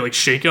 I thought they, like,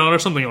 shake on or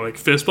something, or, like,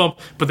 fist bump,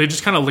 but they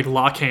just kind of, like,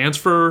 lock hands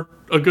for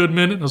a good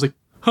minute. I was like,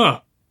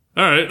 huh,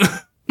 all right.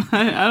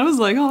 I was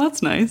like, oh,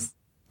 that's nice.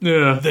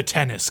 Yeah. The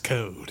tennis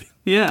code.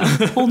 Yeah,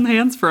 holding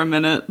hands for a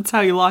minute. That's how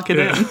you lock it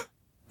in.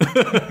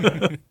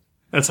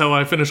 That's how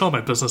I finish all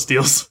my business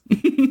deals.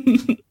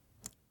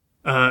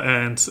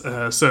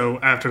 So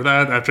after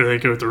that, after they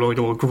go through like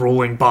a little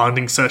grueling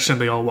bonding session,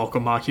 they all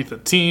welcome Maki to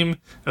the team.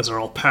 As they're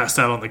all passed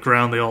out on the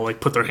ground, they all like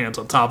put their hands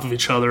on top of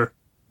each other.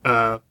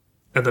 And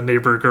the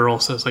neighbor girl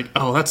says like,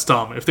 "Oh, that's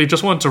dumb. If they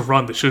just wanted to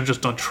run, they should have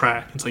just done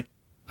track." It's like,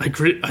 I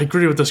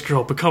agree with this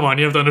girl, but come on,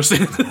 you have to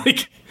understand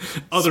like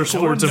other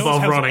sports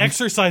involve running.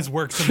 Exercise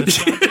works in this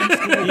school.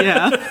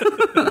 Yeah.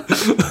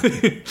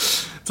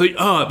 It's like,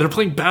 they're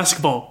playing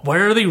basketball. Why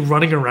are they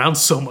running around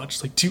so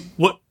much? Like,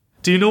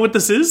 Do you know what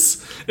this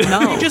is?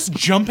 No. Just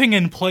jumping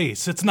in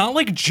place. It's not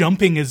like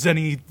jumping is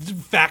any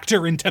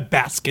factor into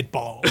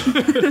basketball.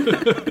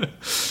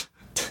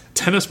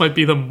 Tennis might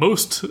be the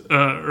most,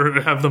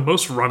 or have the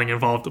most running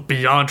involved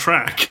beyond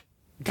track.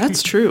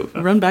 That's true.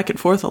 I run back and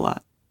forth a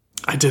lot.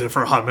 I did it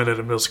for a hot minute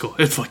in middle school.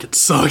 It fucking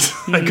sucked.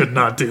 I could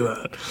not do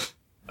that.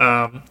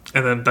 And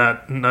then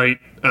that night,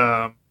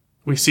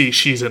 we see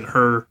she's in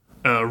her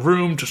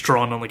room, just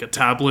drawing on like a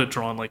tablet,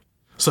 drawing like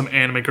some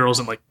anime girls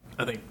in like,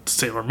 I think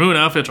Sailor Moon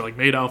outfits or like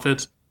maid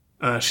outfits.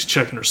 She's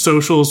checking her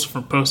socials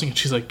from posting, and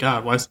she's like,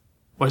 God, why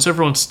is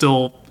everyone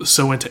still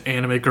so into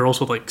anime girls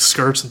with like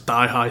skirts and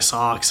thigh-high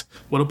socks?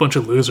 What a bunch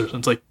of losers.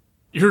 And it's like,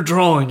 you're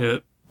drawing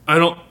it.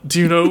 Do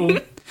you know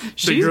that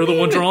you're the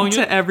one drawing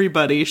to it?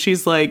 everybody.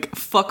 She's like,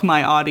 fuck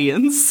my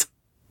audience.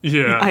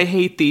 Yeah. I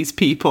hate these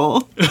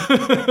people.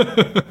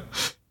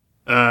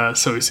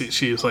 So we see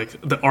she's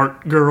like the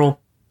art girl,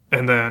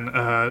 and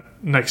then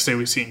next day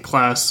we see in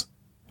class,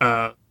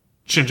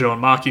 Shinjo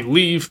and Maki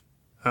leave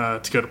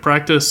to go to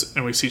practice,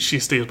 and we see she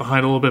stays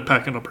behind a little bit,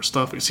 packing up her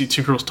stuff. We see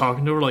two girls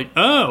talking to her, like,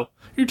 "Oh,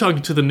 you're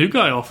talking to the new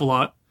guy awful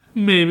lot.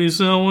 Maybe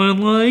someone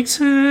likes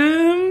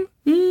him."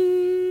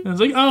 And it's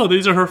like, "Oh,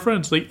 these are her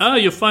friends." Like, "Oh,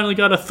 you finally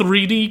got a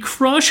 3D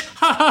crush?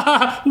 Ha ha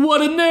ha!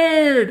 What a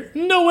nerd!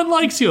 No one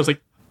likes you." I was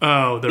like,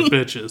 "Oh, they're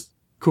bitches.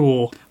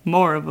 Cool."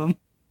 More of them.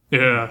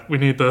 Yeah, we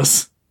need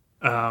this.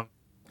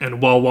 And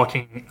while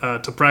walking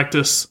to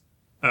practice,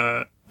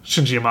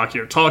 Shinji and Maki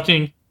are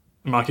talking.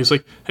 And Maki's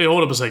like, "Hey,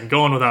 hold up a second.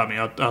 Go on without me.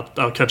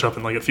 I'll catch up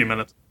in like a few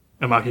minutes."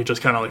 And Maki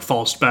just kind of like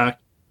falls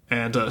back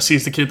and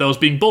sees the kid that was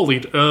being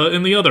bullied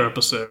in the other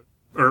episode,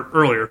 or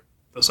earlier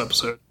this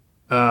episode.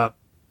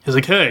 He's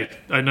like, "Hey,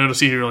 I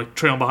noticed you're like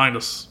trailing behind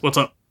us. What's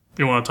up?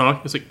 You want to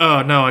talk?" He's like,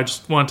 "Oh, no, I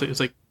just want to." He's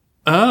like,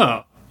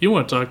 "Oh, you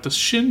want to talk to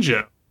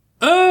Shinjo?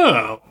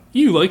 Oh,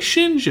 you like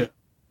Shinjo?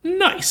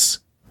 Nice.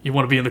 You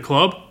want to be in the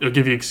club? It'll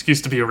give you an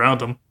excuse to be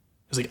around him."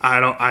 He's like, I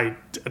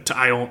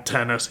don't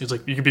tennis." He's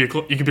like, you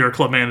could be our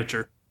club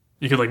manager.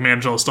 You could like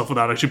manage all the stuff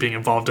without actually being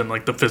involved in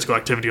like the physical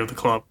activity of the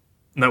club.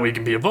 And that way you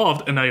can be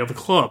involved, and now you have a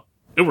club.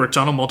 It works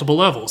on multiple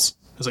levels."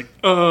 He's like,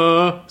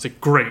 He's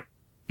like, "Great."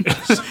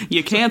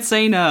 You can't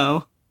say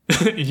no.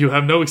 You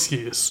have no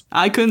excuse.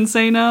 I couldn't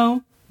say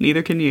no.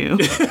 Neither can you.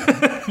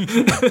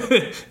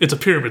 It's a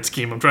pyramid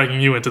scheme. I'm dragging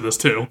you into this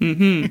too.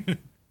 Mm-hmm.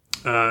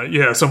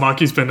 Yeah, so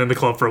Maki's been in the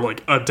club for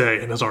like a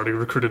day and has already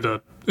recruited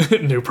a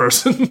new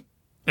person.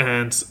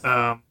 And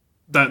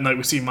that night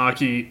we see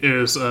Maki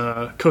is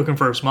cooking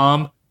for his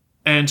mom.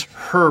 And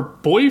her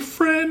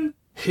boyfriend,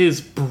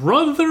 his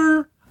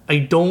brother, I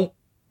don't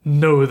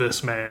know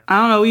this man.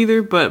 I don't know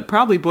either, but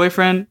probably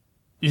boyfriend.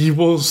 You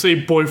will say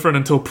boyfriend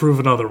until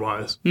proven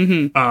otherwise.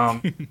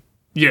 Mm-hmm.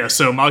 Yeah,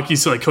 so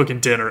Maki's like cooking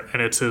dinner,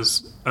 and it's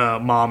his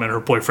mom and her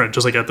boyfriend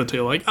just like at the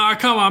table, like,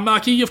 "Come on,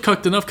 Maki, you've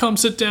cooked enough. Come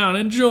sit down,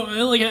 enjoy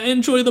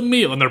the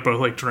meal." And they're both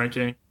like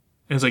drinking. And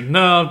he's like,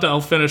 "No,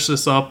 I'll finish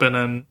this up, and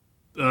then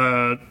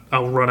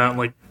I'll run out and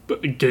like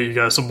get you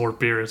guys some more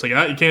beer." It's like,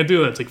 "You can't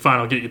do that." It's like, "Fine,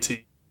 I'll get you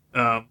tea."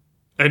 And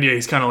yeah,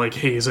 he's kind of like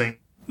hazing,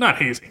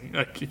 not hazing.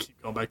 I keep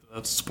going back to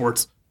that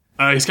sports.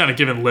 He's kind of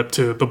giving lip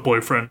to the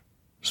boyfriend,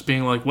 just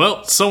being like,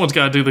 "Well, someone's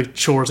got to do the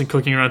chores and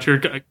cooking around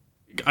here."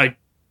 I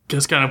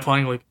guess kind of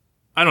implying like,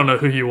 "I don't know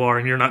who you are,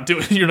 and you're not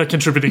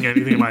contributing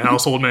anything in my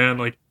household, man.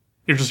 Like,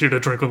 you're just here to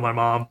drink with my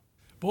mom."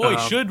 Boy,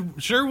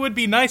 sure would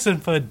be nice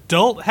if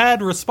adult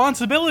had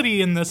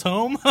responsibility in this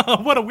home.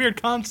 What a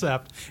weird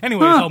concept.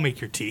 Anyways, I'll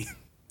make your tea.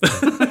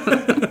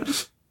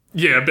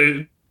 Yeah,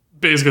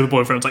 basically the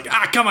boyfriend's like,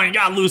 "Come on, you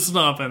gotta loosen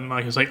up." And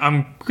Mike's like,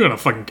 "I'm gonna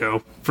fucking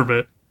go for a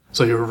bit."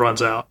 So he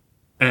runs out.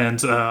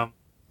 And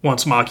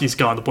once Maki's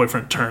gone, the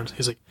boyfriend turns.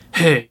 He's like,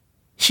 "Hey,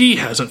 he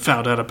hasn't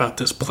found out about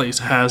this place,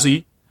 has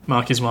he?"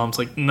 Maki's mom's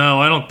like,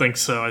 "No, I don't think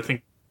so. I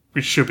think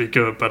we should be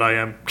good, but I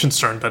am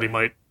concerned that he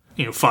might,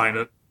 find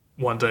it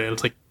one day." And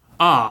it's like,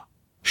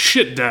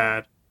 shit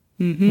dad.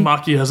 Mm-hmm.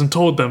 Maki hasn't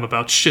told them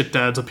about shit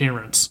dad's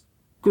appearance.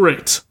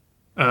 Great.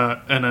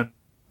 And then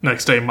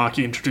next day,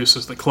 Maki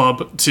introduces the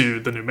club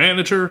to the new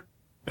manager,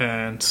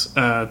 and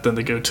then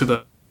they go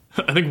to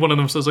I think one of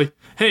them says like,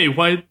 "Hey,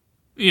 why,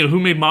 who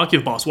made Maki the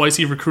boss? Why is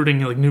he recruiting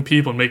like new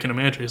people and making a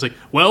manager?" He's like,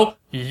 "Well,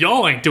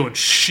 y'all ain't doing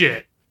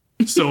shit.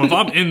 So if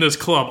I'm in this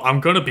club,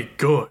 I'm gonna be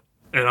good,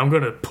 and I'm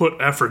gonna put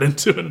effort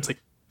into it." It's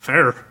like,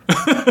 fair.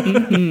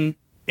 Mm-hmm.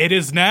 It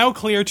is now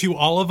clear to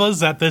all of us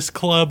that this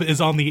club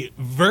is on the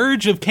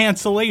verge of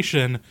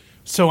cancellation,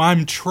 so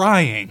I'm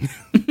trying.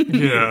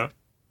 Yeah.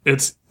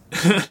 It's...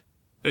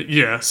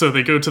 yeah, so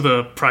they go to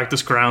the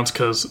practice grounds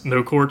because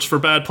no courts for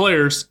bad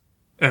players,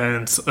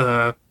 and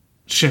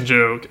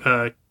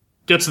Shinjo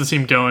gets the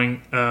team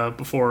going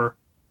before...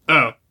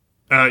 so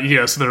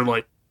they're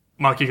like...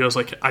 Maki goes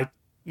like,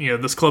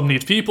 this club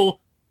needs people.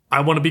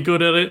 I want to be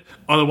good at it.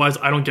 Otherwise,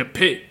 I don't get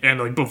paid. And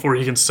like before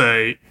he can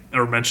say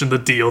or mention the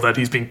deal that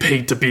he's being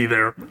paid to be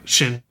there,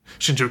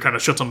 Shinjo kind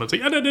of shuts him and says,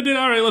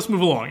 "All right, let's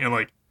move along." And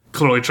like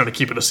clearly trying to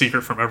keep it a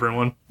secret from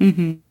everyone.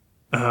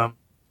 Mm-hmm.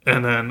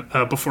 And then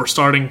before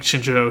starting,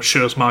 Shinjo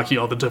shows Maki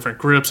all the different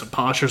grips and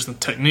postures and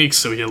techniques.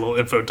 So we get a little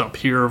info dump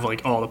here of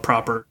like all the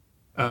proper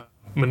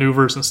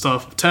maneuvers and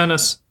stuff of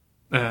tennis.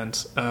 And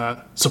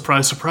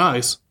surprise,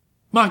 surprise,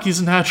 Maki's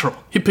a natural.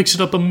 He picks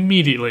it up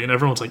immediately, and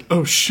everyone's like,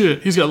 oh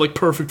shit, he's got like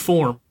perfect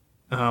form.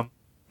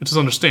 Which is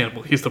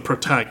understandable. He's the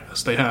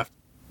protagonist. They have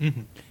to.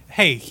 Mm-hmm.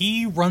 Hey,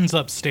 he runs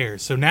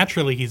upstairs, so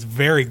naturally he's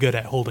very good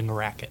at holding a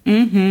racket.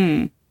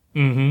 Mm-hmm.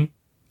 Mm-hmm.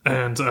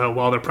 And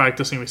while they're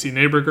practicing, we see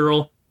Neighbor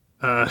Girl.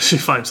 She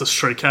finds a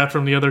stray cat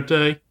from the other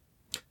day.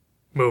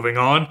 Moving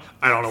on.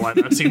 I don't know why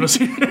that scene was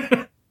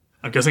here.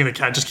 I'm guessing the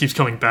cat just keeps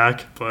coming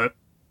back, but...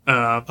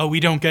 we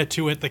don't get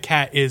to it. The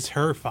cat is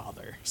her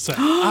father. So.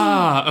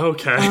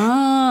 Okay.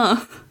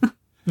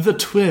 The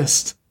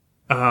twist.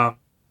 And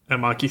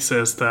Maki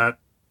says that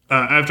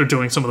after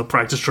doing some of the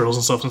practice drills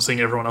and stuff and seeing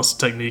everyone else's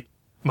technique,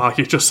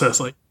 Maki just says,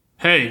 like,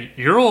 hey,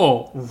 you're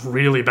all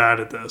really bad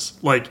at this.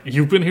 Like,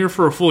 you've been here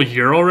for a full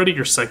year already,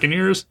 your second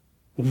years.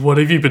 What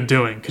have you been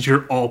doing? Because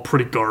you're all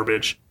pretty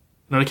garbage.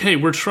 And they're like, hey,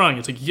 we're trying.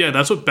 It's like, yeah,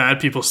 that's what bad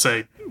people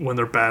say when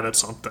they're bad at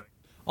something.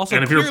 Also,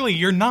 and clearly,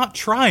 you're not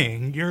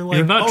trying. You're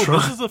like,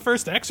 this is the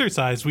first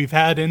exercise we've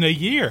had in a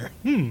year.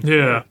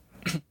 Yeah.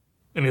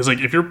 And he's like,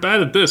 if you're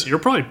bad at this, you're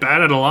probably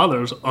bad at a lot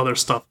of other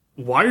stuff.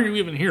 Why are you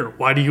even here?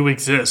 Why do you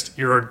exist?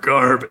 You're a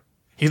garbage.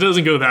 He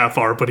doesn't go that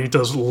far, but he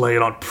does lay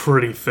it on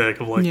pretty thick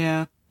of like,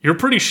 you're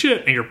pretty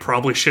shit, and you're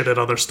probably shit at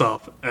other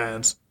stuff.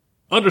 And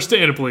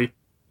understandably,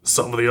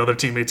 some of the other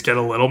teammates get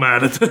a little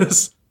mad at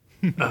this.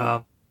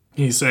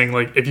 He's saying,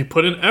 like, if you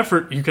put in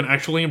effort, you can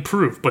actually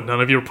improve, but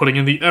none of you are putting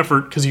in the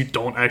effort because you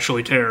don't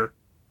actually care.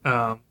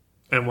 And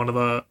one of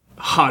the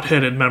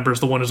hot-headed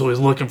members, the one who's always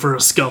looking for a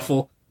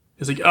scuffle,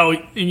 is like, oh,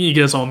 and he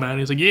gets all mad.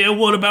 He's like, yeah,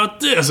 what about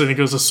this? And he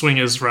goes to swing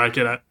his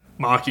racket at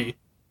Maki,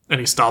 and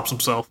he stops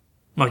himself.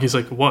 Maki's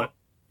like, what?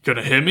 You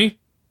gonna hit me?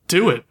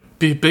 Do it.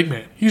 Be a big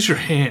man. Use your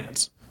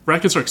hands.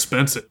 Rackets are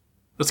expensive.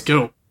 Let's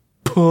go.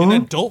 An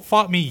adult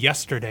fought me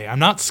yesterday. I'm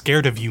not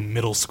scared of you,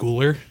 middle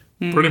schooler.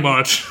 Pretty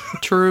much.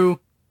 True.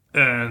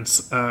 And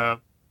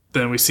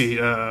then we see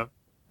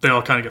they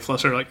all kind of get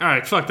flustered. Like, all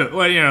right, fuck that.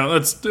 Well,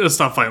 let's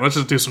stop fighting. Let's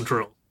just do some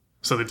drills.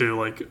 So they do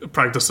like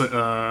practice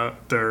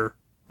their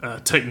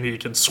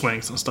technique and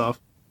swings and stuff.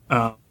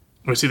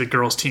 We see the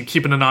girls' team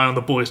keeping an eye on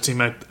the boys'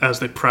 team as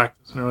they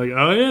practice. And they're like,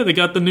 oh yeah, they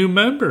got the new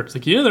member. It's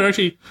like, yeah,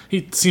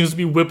 he seems to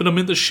be whipping them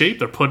into shape.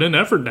 They're putting in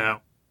effort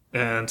now.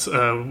 And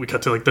we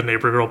cut to like the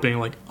neighbor girl being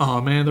like,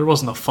 oh man, there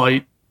wasn't a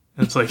fight.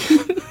 And it's like,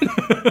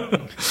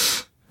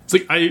 it's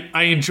like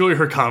I enjoy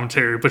her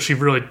commentary, but she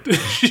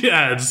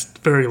adds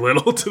very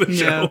little to the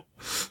show.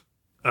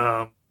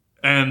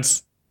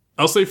 And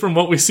I'll say from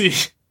what we see,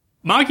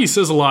 Maki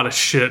says a lot of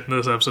shit in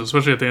this episode,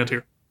 especially at the end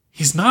here.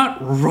 He's not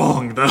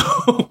wrong,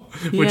 though,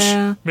 which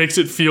makes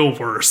it feel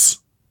worse.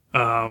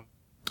 And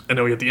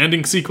then we get the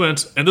ending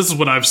sequence, and this is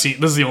what I've seen.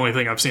 This is the only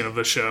thing I've seen of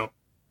this show.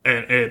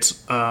 And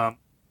it's a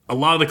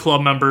lot of the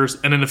club members,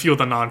 and then a few of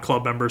the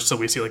non-club members. So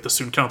we see like the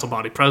student council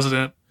body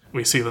president,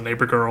 we see the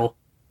neighbor girl,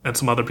 and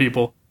some other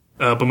people,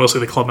 but mostly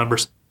the club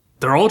members.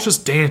 They're all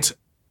just dancing.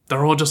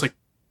 They're all just like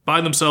by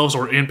themselves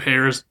or in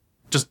pairs,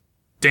 just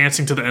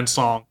dancing to the end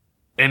song.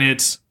 And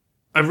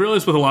I've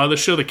realized with a lot of this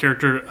show, the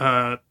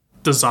character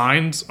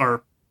designs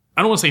are,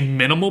 I don't want to say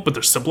minimal, but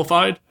they're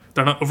simplified.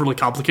 They're not overly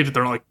complicated.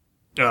 They're not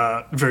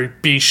like very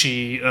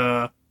beachy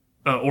or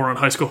on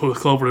High School Host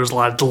Club where there's a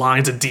lot of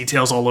lines and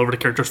details all over the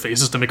characters'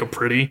 faces to make them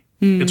pretty.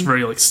 It's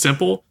very like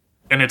simple,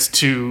 and it's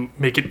to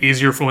make it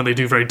easier for when they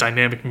do very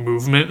dynamic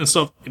movement and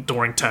stuff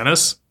during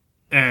tennis.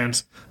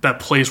 And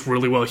that plays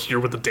really well here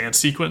with the dance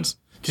sequence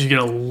because you get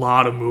a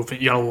lot of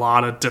movement. You get a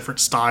lot of different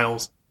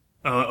styles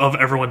of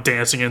everyone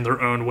dancing in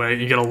their own way.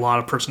 You get a lot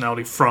of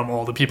personality from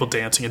all the people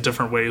dancing in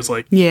different ways.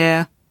 Like,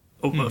 a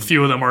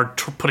few of them are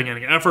putting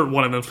in effort.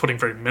 One of them's putting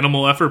very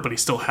minimal effort, but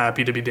he's still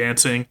happy to be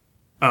dancing.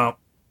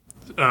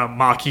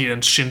 Maki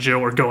and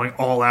Shinjo are going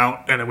all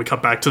out, and then we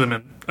cut back to them,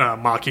 and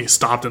Maki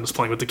stopped and is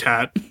playing with the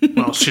cat,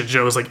 while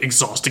Shinjo is like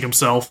exhausting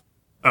himself.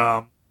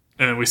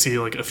 And we see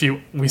like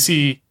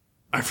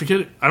I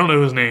forget, I don't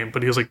know his name,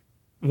 but he was like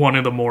one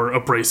of the more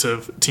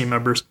abrasive team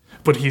members.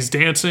 But he's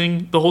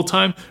dancing the whole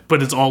time,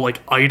 but it's all like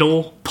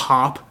idol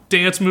pop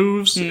dance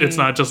moves. It's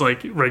not just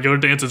like regular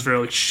dance, it's very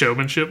like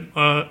showmanship,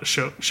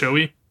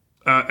 showy.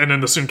 And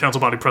then the student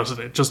council body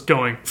president just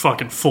going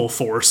fucking full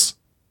force.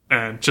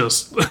 And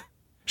just,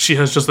 she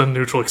has just a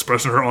neutral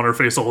expression on her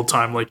face the whole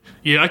time, like,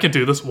 yeah, I can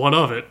do this, what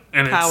of it?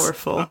 And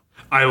powerful.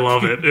 I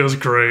love it. It was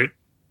great.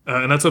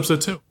 And that's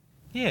episode 2.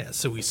 Yeah,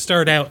 so we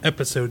start out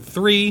episode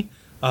 3.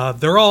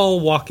 They're all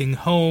walking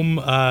home.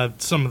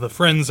 Some of the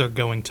friends are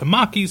going to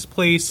Maki's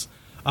place,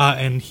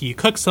 and he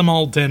cooks them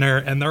all dinner,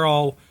 and they're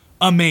all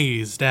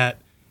amazed at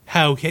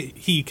how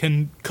he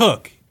can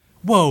cook.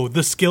 Whoa,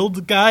 the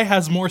skilled guy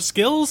has more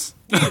skills?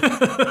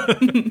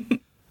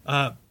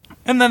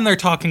 And then they're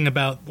talking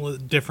about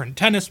different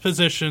tennis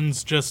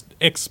positions, just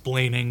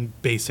explaining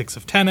basics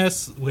of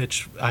tennis,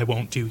 which I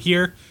won't do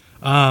here.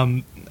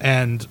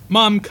 And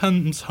Mom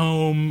comes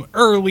home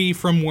early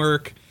from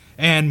work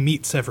and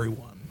meets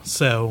everyone.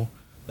 So,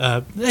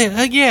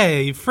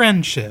 yay,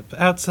 friendship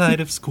outside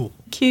of school.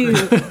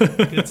 Cute.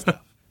 Good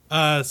stuff.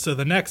 So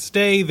the next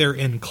day, they're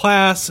in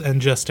class and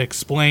just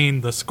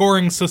explain the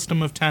scoring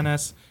system of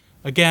tennis.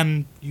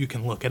 Again, you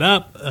can look it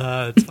up.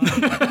 It's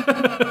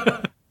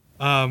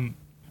fine.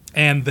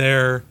 And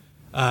they're,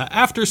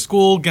 after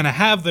school, going to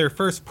have their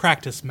first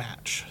practice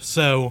match.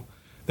 So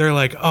they're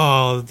like,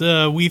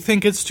 we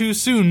think it's too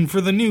soon for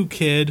the new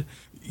kid.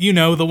 You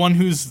know, the one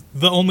who's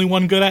the only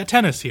one good at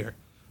tennis here.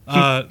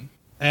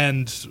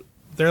 And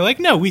they're like,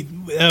 no,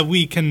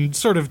 we can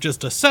sort of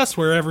just assess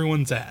where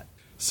everyone's at.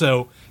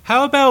 So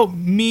how about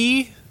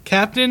me,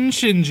 Captain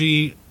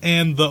Shinji,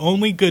 and the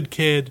only good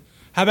kid?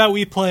 How about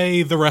we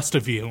play the rest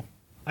of you?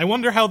 I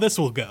wonder how this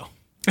will go.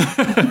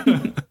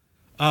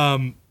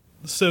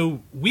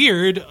 So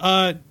weird.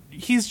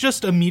 He's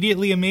just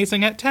immediately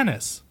amazing at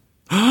tennis.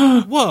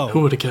 Whoa.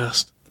 Who would have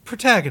guessed?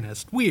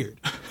 Protagonist. Weird.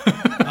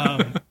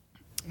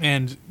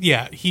 And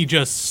yeah, he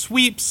just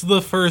sweeps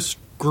the first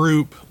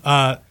group.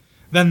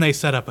 Then they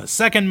set up a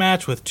second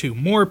match with 2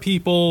 more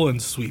people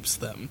and sweeps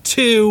them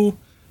too.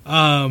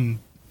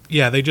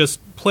 Yeah, they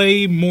just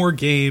play more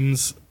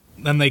games.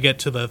 Then they get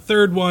to the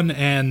third one,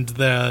 and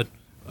the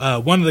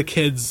one of the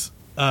kids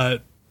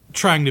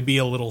trying to be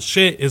a little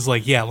shit is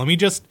like, yeah, let me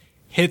just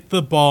hit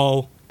the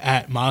ball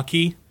at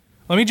Maki.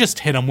 Let me just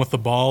hit him with the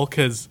ball,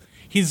 because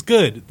he's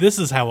good. This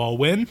is how I'll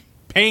win.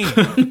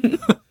 Pain.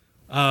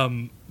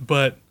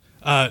 But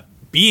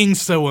being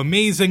so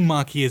amazing,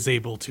 Maki is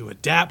able to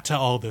adapt to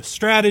all the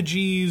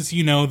strategies.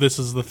 You know, this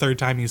is the 3rd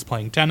time he's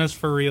playing tennis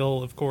for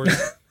real, of course.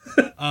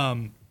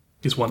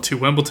 He's won 2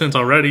 Wimbledons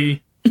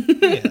already.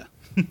 Yeah.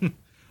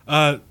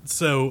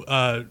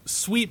 So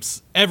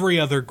sweeps every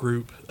other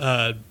group,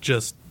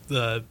 just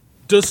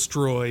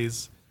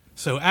destroys.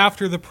 So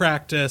after the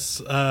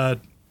practice,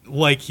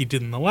 like he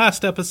did in the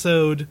last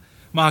episode,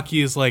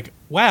 Maki is like,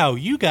 wow,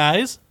 you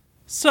guys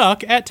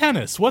suck at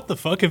tennis. What the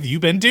fuck have you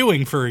been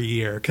doing for a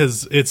year?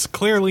 Because it's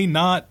clearly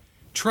not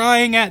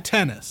trying at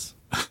tennis.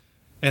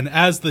 And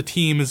as the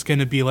team is going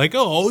to be like,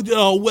 trying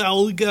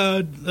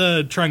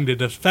to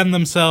defend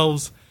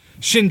themselves,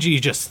 Shinji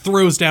just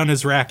throws down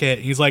his racket.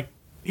 He's like,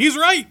 he's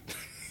right.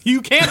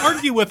 You can't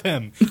argue with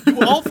him.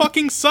 You all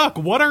fucking suck.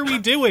 What are we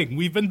doing?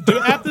 We've been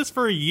at this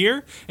for a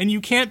year, and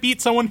you can't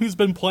beat someone who's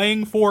been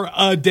playing for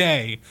a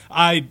day.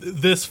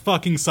 This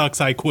fucking sucks.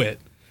 I quit.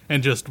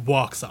 And just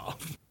walks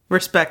off.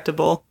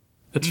 Respectable.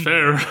 It's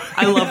fair.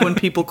 I love when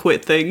people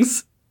quit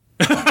things.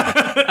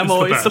 I'm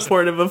always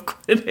supportive of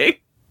quitting.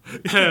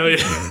 Hell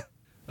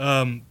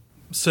yeah.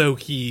 So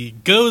he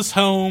goes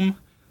home,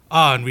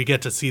 and we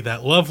get to see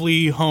that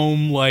lovely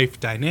home life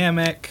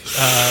dynamic,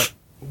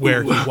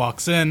 where he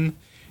walks in,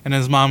 and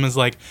his mom is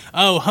like,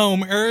 oh,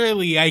 home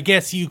early, I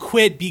guess you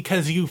quit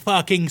because you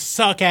fucking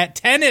suck at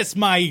tennis,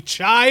 my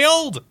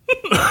child!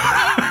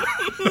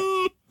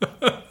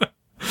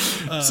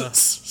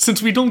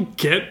 Since we don't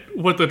get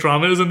what the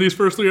drama is in these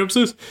first 3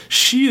 episodes,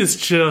 she is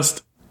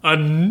just a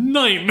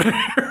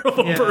nightmare of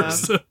a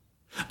person.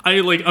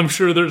 I'm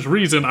sure there's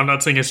reason. I'm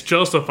not saying it's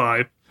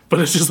justified, but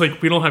it's just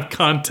like we don't have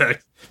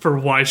context for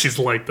why she's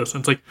like this.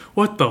 And it's like,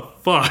 what the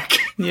fuck?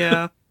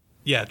 Yeah.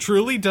 Yeah,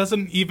 truly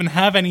doesn't even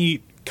have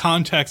any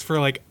context for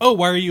like, oh,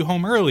 why are you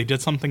home early?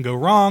 Did something go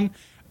wrong?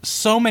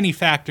 So many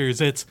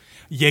factors. It's,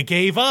 you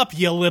gave up,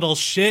 you little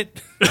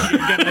shit.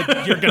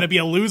 You're gonna be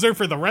a loser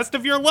for the rest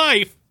of your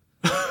life.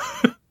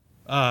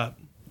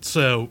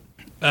 So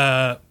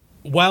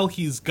while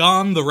he's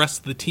gone, the rest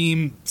of the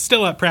team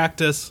still at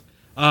practice.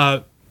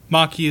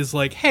 Maki is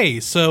like, hey,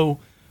 so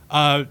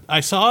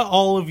I saw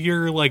all of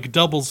your like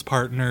doubles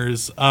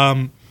partners.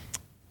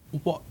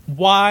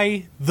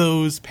 Why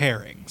those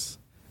pairings?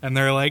 And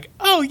they're like,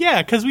 oh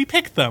yeah, because we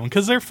picked them,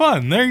 because they're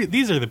fun.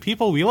 These are the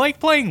people we like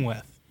playing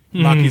with.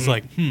 Maki's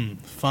like,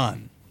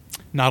 fun.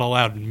 Not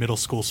allowed in middle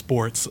school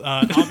sports.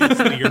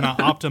 Obviously, you're not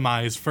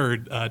optimized for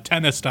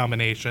tennis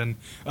domination.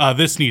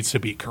 This needs to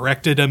be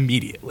corrected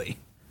immediately.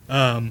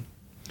 Then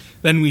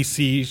we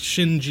see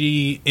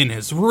Shinji in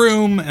his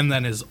room, and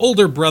then his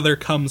older brother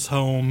comes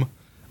home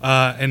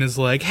and is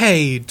like,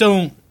 hey,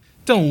 don't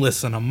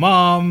listen to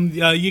mom.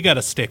 You got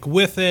to stick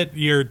with it.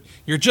 You're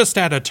just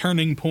at a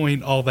turning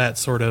point, all that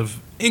sort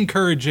of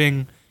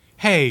encouraging.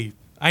 Hey,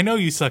 I know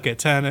you suck at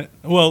tennis.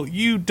 Well,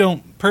 you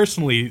don't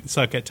personally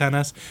suck at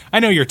tennis.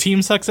 I know your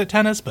team sucks at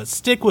tennis, but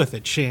stick with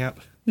it, champ.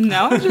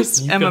 Now I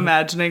just am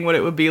imagining what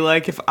it would be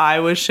like if I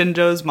was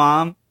Shinjo's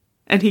mom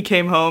and he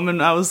came home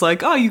and I was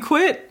like, oh, you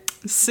quit?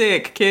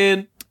 Sick,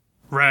 kid.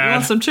 Rad. You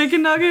want some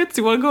chicken nuggets?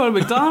 You want to go to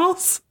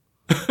McDonald's?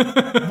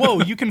 Whoa,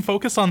 you can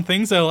focus on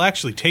things that'll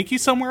actually take you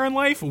somewhere in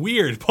life?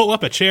 Weird. Pull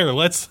up a chair.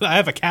 I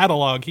have a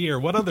catalog here.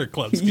 What other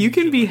clubs You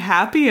can be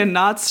happy and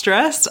not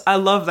stressed? I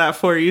love that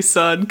for you,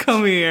 son.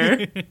 Come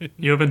here.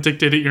 You haven't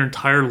dictated your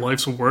entire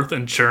life's worth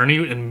and journey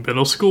in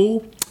middle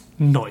school?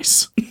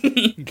 Nice.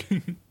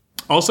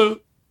 Also,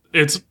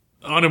 it's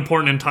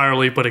unimportant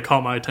entirely, but it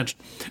caught my attention.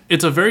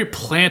 It's a very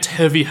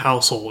plant-heavy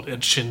household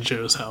in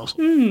Shinjo's house.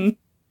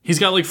 He's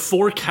got like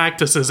 4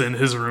 cactuses in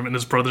his room, and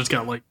his brother's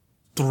got like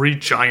 3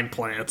 giant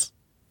plants.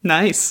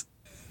 Nice.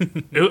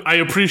 I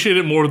appreciate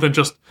it more than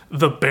just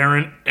the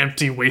barren,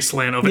 empty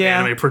wasteland of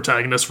anime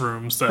protagonist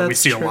rooms that we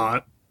see a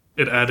lot.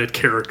 it added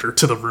character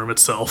to the room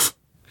itself.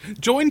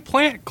 Join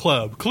Plant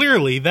Club.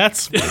 Clearly,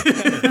 that's...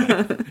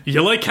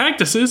 You like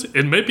cactuses?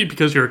 It may be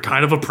because you're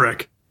kind of a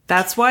prick.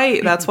 That's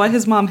why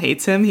his mom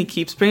hates him. He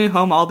keeps bringing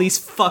home all these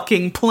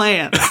fucking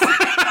plants.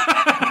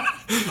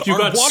 You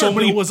got water so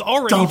many was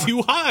already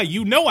too high.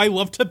 You know I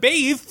love to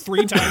bathe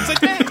 3 times a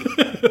day.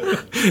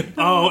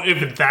 Oh,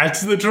 if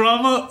that's the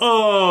drama?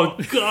 Oh,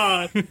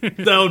 God.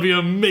 That would be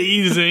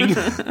amazing.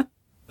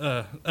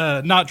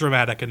 Not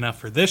dramatic enough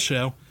for this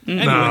show.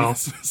 No.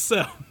 Anyways,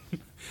 so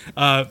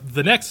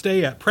the next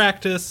day at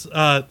practice,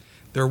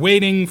 they're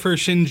waiting for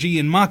Shinji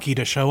and Maki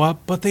to show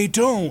up, but they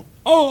don't.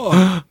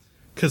 Oh,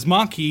 because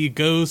Maki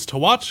goes to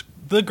watch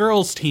the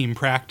girls' team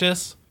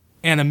practice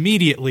and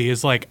immediately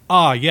is like,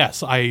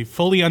 yes, I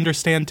fully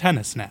understand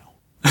tennis now.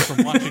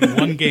 From watching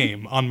one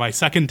game on my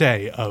second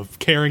day of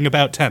caring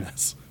about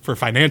tennis for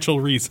financial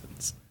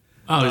reasons.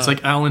 Oh, he's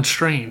like Alan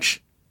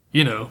Strange.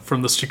 You know,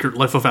 from The Secret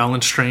Life of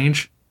Alan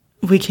Strange.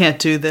 We can't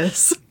do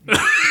this.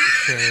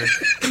 Sure.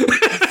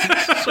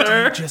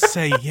 Sure. Just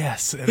say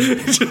yes.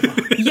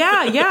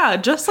 Yeah,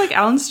 just like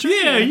Alan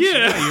Strange.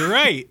 Yeah, you're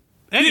right.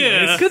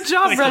 Anyways, good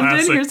job, Brendan.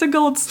 Classic. Here's a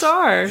gold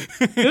star.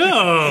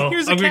 Oh,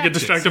 Here's a I'm going to get cactus.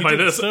 distracted You by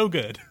did this. So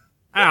good.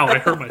 Ow, I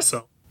hurt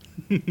myself.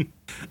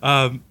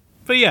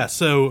 But yeah,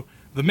 so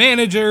the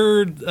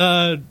manager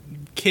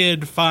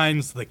kid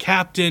finds the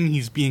captain.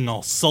 He's being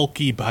all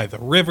sulky by the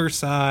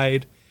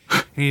riverside.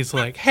 And he's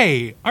like,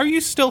 hey, are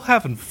you still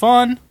having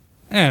fun?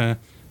 Don't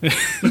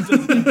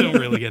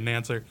really get an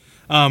answer.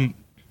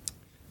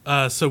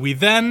 So we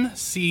then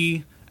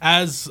see,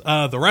 as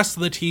the rest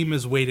of the team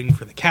is waiting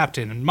for the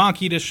captain and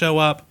Maki to show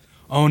up,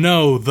 oh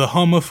no, the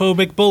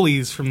homophobic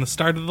bullies from the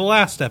start of the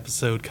last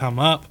episode come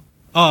up.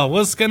 Oh,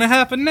 what's gonna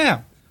happen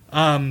now?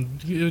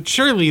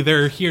 Surely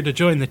they're here to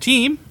join the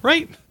team,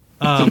 right?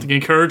 Something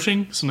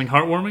encouraging? Something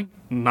heartwarming?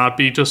 Not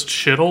be just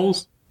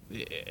shitholes?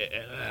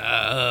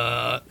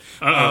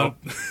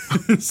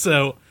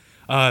 So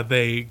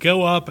they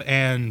go up,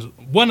 and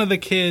one of the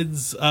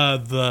kids,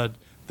 the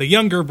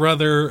younger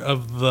brother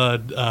of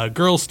the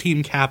girls'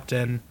 team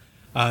captain,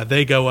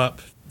 they go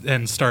up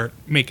and start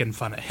making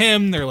fun of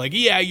him. They're like,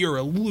 yeah, you're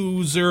a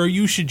loser.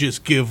 You should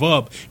just give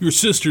up. Your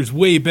sister's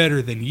way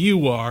better than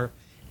you are.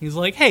 He's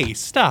like, hey,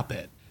 stop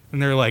it.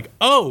 And they're like,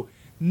 oh,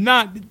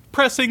 not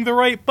pressing the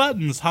right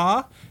buttons,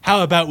 huh?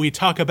 How about we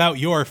talk about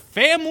your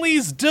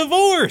family's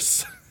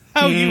divorce?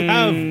 How you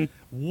have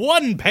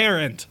one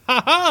parent.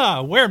 Ha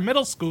ha, we're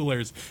middle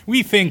schoolers.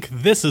 We think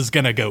this is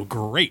gonna go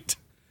great.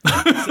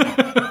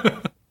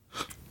 So,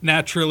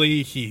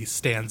 naturally, he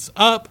stands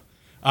up,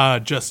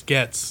 just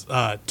gets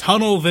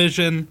tunnel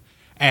vision,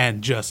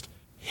 and just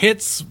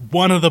hits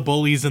one of the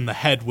bullies in the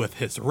head with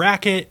his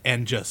racket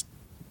and just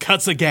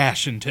cuts a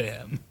gash into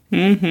him.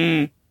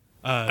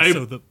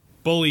 So the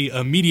bully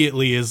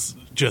immediately is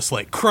just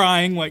like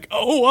crying, like,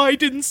 oh, I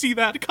didn't see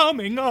that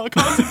coming.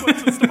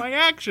 Consequences to my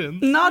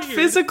actions. Not Weird.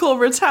 physical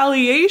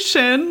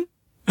retaliation.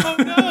 Oh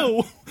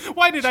no.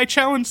 Why did I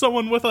challenge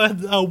someone with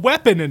a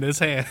weapon in his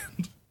hand?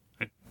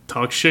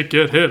 Talk shit,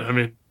 get hit. I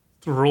mean,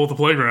 it's the rule of the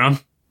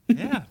playground.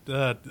 Yeah.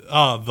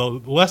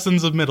 The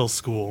lessons of middle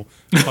school.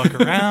 Fuck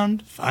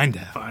around, find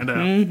out. Find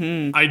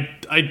out.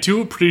 I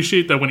do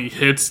appreciate that when he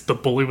hits the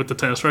bully with the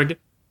tennis racket,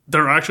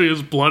 there actually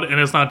is blood, and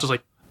it's not just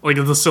like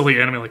the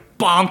silly anime, like,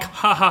 bonk,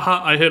 ha ha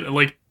ha, I hit it.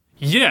 Like,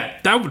 yeah,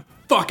 that would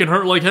fucking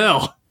hurt like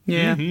hell.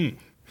 Yeah.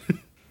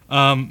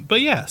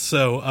 But yeah,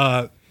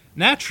 so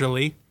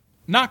naturally,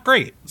 not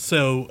great.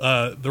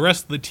 So the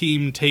rest of the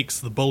team takes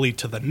the bully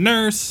to the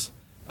nurse,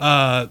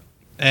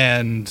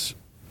 and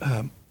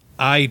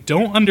I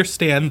don't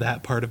understand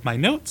that part of my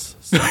notes.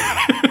 So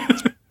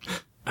it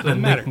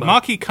doesn't matter.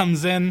 Maki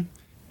comes in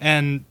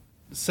and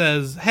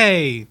says,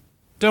 hey,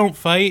 don't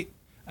fight.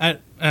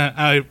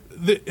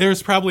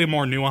 There's probably a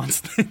more nuanced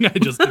thing. I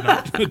just did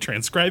not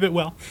transcribe it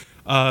well.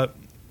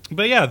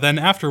 But yeah, then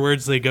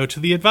afterwards they go to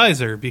the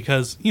advisor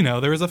because,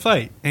 there was a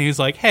fight. And he's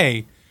like,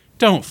 hey,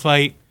 don't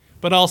fight,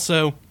 but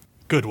also,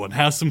 good one,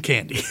 have some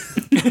candy.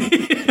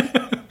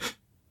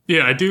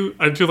 Yeah, I do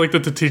like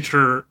that the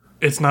teacher,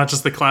 it's not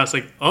just the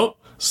classic, oh,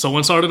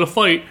 someone started a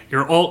fight,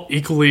 you're all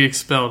equally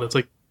expelled. It's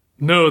like,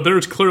 no,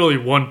 there's clearly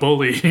one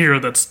bully here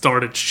that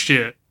started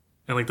shit.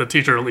 And like the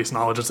teacher at least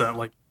acknowledges that,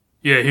 like,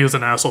 yeah, he was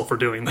an asshole for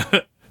doing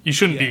that. You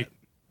shouldn't be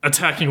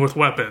attacking with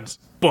weapons,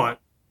 but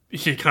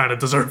he kind of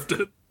deserved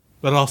it.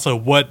 But also,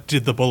 what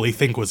did the bully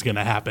think was going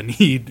to happen?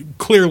 He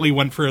clearly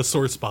went for a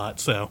sore spot,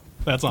 so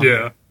that's on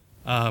him.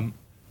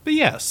 But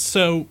yeah,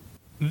 so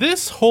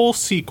this whole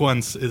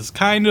sequence is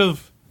kind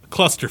of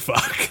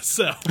clusterfuck.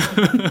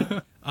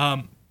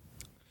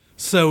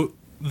 So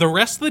the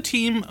rest of the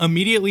team,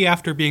 immediately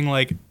after being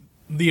like,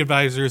 the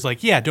advisor is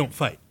like, yeah, don't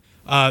fight.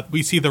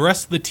 We see the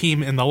rest of the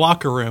team in the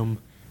locker room,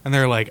 and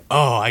they're like,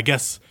 oh, I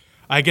guess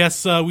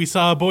we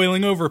saw a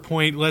boiling over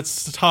point.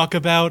 Let's talk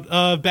about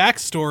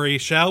backstory,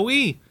 shall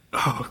we?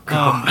 Oh,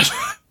 God.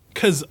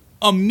 Because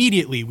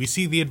immediately we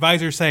see the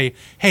advisor say,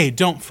 hey,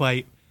 don't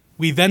fight.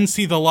 we then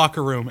see the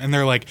locker room, and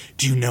they're like,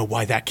 do you know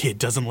why that kid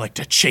doesn't like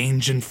to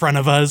change in front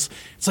of us?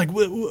 It's like,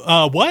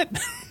 what?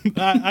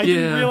 I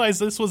didn't realize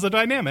this was a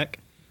dynamic.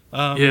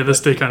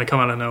 This did kind of come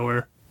out of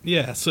nowhere.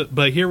 Yeah,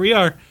 but here we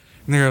are.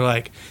 And they're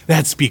like,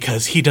 that's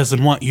because he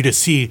doesn't want you to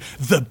see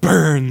the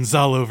burns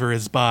all over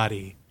his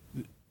body.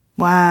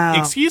 Wow.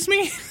 Excuse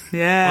me?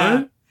 Yeah.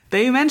 What?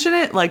 They mention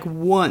it like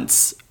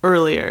once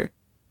earlier.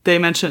 They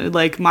mention it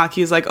like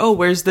Maki's like, oh,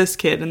 where's this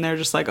kid? And they're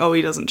just like, oh,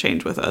 he doesn't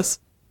change with us.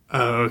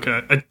 Oh,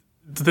 okay.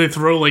 Did they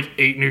throw like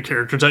 8 new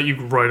characters at you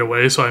right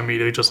away? So I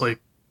immediately just like,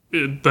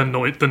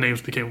 the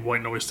names became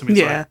white noise to me.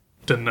 So I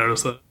didn't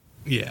notice that.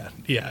 Yeah.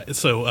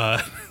 So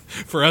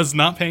for us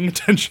not paying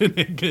attention,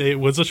 it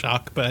was a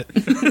shock, but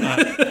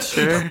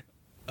Sure.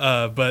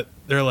 But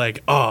they're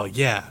like, oh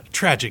yeah,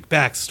 tragic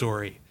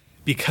backstory,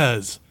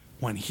 because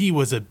when he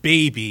was a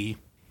baby,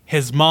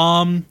 his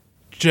mom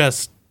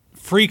just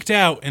freaked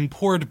out and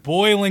poured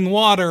boiling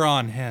water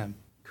on him.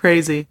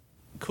 Crazy.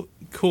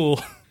 Cool.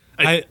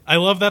 I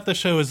love that the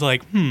show is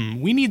like,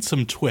 we need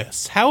some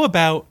twists. How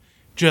about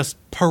just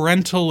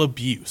parental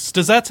abuse?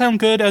 Does that sound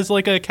good as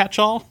like a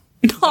catch-all?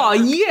 Oh,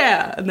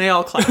 yeah. And they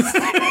all clap.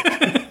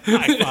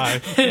 High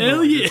five.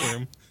 Hell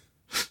yeah.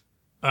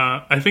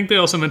 I think they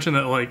also mentioned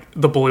that, like,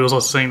 the bully was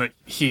also saying that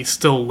he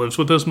still lives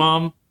with his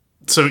mom.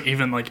 So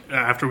even, like,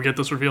 after we get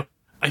this reveal,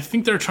 I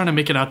think they're trying to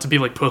make it out to be,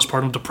 like,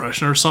 postpartum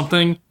depression or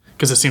something.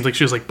 Because it seems like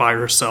she was, like, by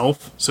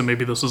herself. So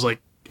maybe this was, like,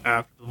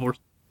 after the divorce.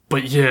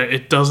 But yeah,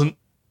 it doesn't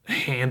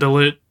handle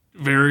it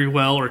very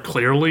well or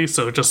clearly.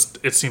 So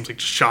it seems like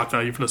just shock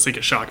value for the sake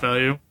of shock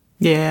value.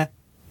 Yeah.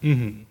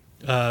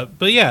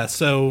 But yeah,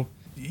 so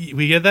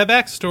we get that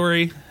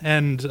backstory,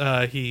 and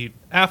he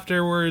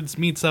afterwards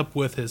meets up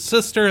with his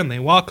sister, and they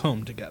walk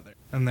home together.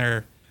 And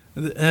they're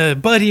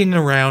buddying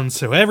around,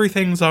 so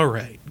everything's all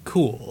right.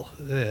 Cool.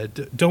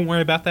 Don't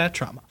worry about that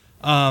trauma.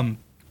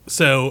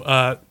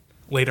 So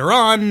later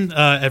on,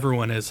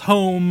 everyone is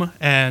home,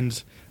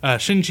 and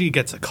Shinji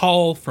gets a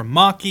call from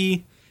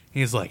Maki.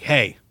 He's like,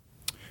 hey,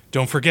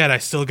 don't forget, I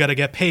still gotta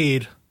get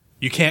paid.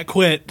 You can't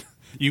quit.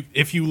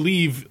 If you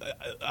leave,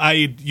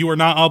 you are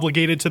not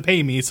obligated to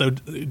pay me, so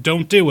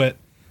don't do it.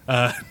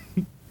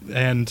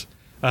 And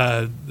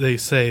they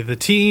say the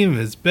team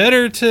is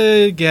better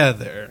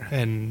together,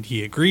 and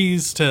he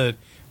agrees to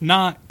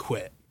not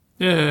quit.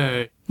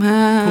 Yay.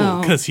 Wow.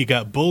 Cool, because he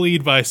got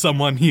bullied by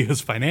someone he is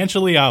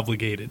financially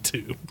obligated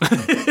to.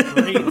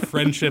 Great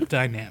friendship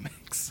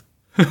dynamics.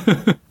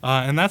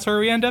 And that's where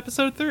we end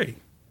episode 3.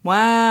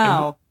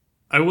 Wow.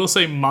 I will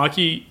say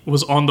Maki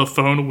was on the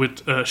phone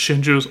with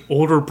Shinjo's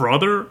older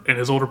brother, and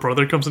his older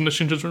brother comes into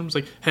Shinjo's room. He's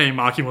like, hey,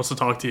 Maki wants to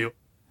talk to you.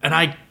 And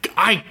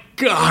I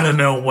gotta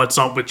know what's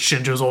up with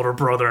Shinjo's older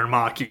brother and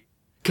Maki.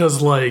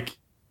 Because, like...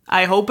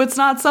 I hope it's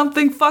not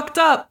something fucked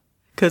up.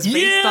 Because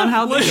based on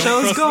how the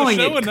show's going,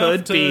 it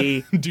could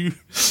be.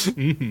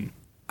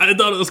 I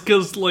thought it was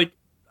because, like,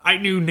 I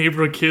knew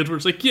neighborhood kids were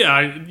like,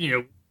 yeah,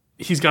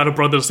 he's got a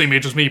brother the same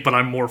age as me, but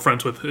I'm more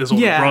friends with his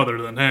older brother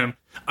than him.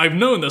 I've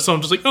known that, so I'm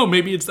just like, oh,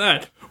 maybe it's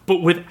that.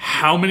 But with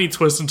how many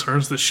twists and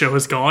turns the show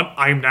has gone,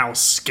 I'm now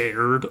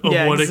scared of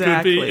what it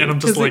could be. And I'm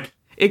just like,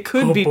 it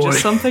could be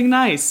just something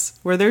nice,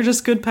 where they're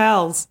just good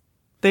pals.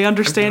 They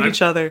understand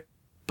each other.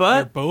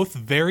 They're But both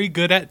very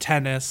good at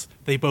tennis.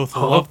 They both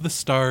love the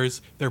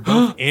stars. They're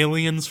both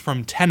aliens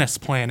from Tennis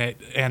Planet,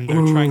 and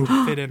they're trying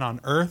to fit in on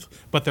Earth,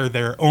 but they're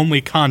their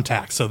only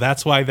contact, so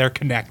that's why they're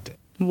connected.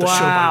 the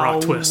show by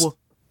Rock Twist.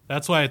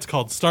 That's why it's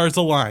called Stars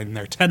Align.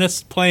 They're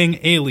tennis-playing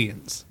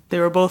aliens. They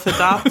were both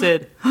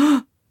adopted.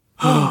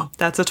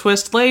 That's a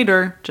twist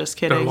later. Just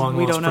kidding.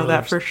 We don't know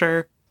that for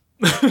sure.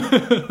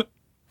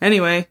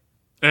 Anyway,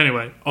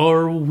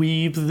 are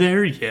we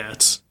there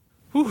yet?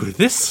 Ooh,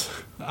 this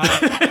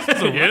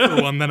is a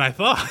rougher one than I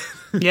thought.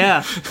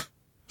 yeah.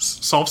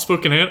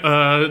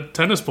 Soft-spoken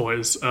tennis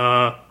boys.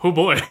 Oh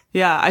boy.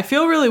 Yeah, I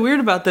feel really weird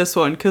about this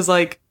one because,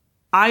 like,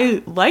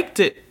 I liked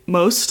it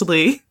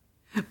mostly,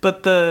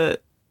 but the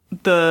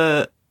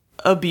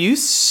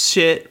abuse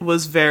shit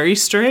was very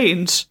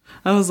strange.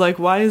 I was like,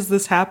 why is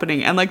this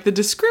happening? And, like, the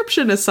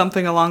description is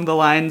something along the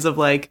lines of,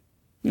 like,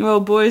 well,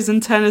 boys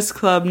in tennis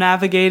club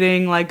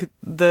navigating, like,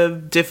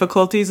 the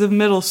difficulties of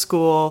middle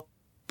school.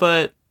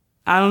 But,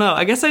 I don't know.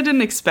 I guess I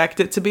didn't expect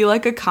it to be,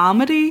 like, a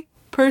comedy,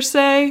 per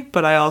se,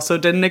 but I also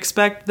didn't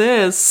expect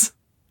this.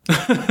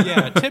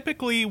 Yeah,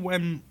 typically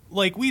when,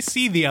 like, we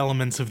see the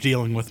elements of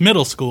dealing with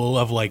middle school,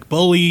 of, like,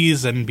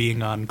 bullies and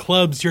being on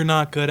clubs you're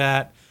not good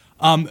at,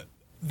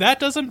 that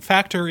doesn't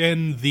factor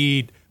in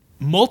the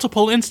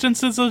multiple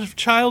instances of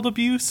child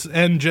abuse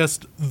and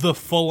just the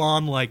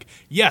full-on, like,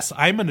 yes,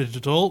 I'm an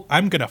adult,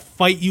 I'm gonna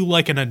fight you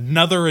like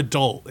another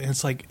adult. And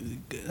it's like,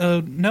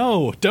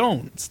 no,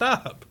 don't,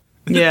 stop.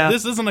 Yeah.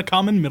 This isn't a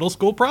common middle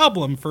school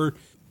problem for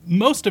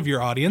most of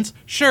your audience.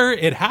 Sure,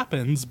 it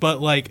happens, but,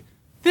 like,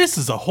 this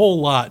is a whole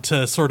lot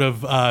to sort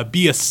of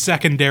be a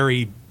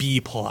secondary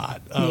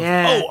B-plot.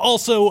 Yeah. Oh,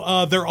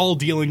 also, they're all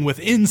dealing with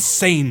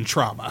insane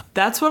trauma.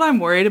 That's what I'm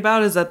worried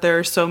about, is that there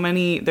are so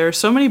many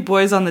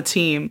boys on the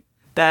team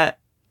that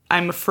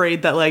I'm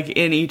afraid that like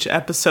in each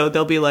episode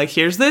they'll be like,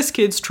 here's this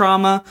kid's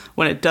trauma,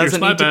 when it doesn't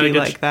need to be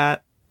like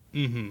that.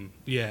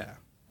 Yeah.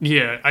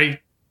 Yeah,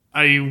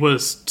 I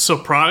was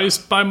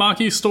surprised by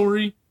Maki's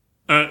story.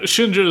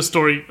 Shinja's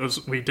story,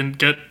 we didn't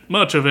get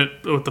much of it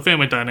with the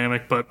family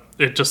dynamic, but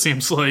it just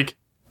seems like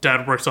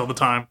dad works all the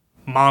time.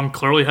 Mom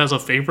clearly has a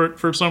favorite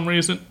for some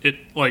reason.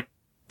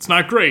 It's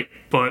not great,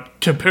 but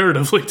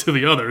comparatively to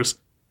the others,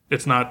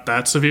 it's not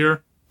that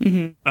severe.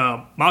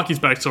 Maki's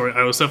backstory,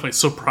 I was definitely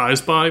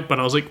surprised by, but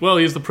I was like, well,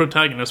 he's the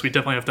protagonist. We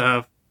definitely have to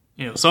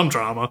have, some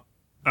drama.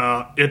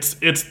 It's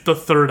the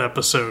third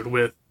episode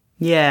with,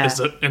 is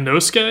it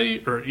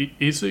Inosuke or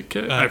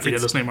Izuke? I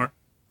forget his name.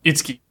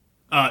 Itsuki.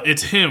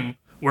 It's him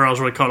where I was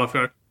really caught off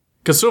guard.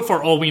 Because so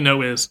far all we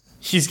know is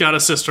he's got a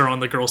sister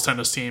on the girls'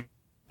 tennis team,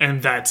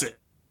 and that's it.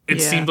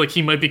 It seemed like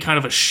he might be kind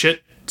of a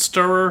shit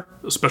stirrer,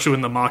 especially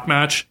in the mock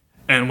match.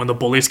 And when the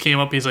bullies came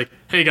up, he's like,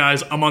 hey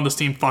guys, I'm on this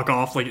team, fuck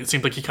off. Like, it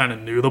seemed like he kind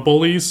of knew the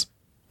bullies.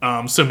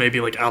 So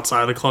maybe, like,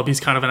 outside of the club, he's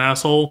kind of an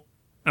asshole.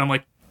 And I'm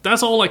like,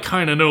 that's all I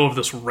kind of know of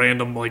this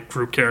random, like,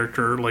 group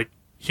character. Like,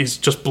 he's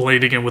just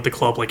blading in with the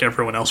club like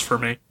everyone else for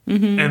me.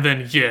 And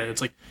then,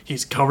 it's like,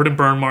 he's covered in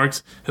burn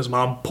marks. His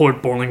mom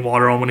poured boiling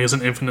water on when he was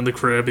an infant in the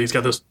crib. He's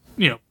got this,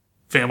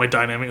 family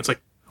dynamic. It's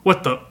like,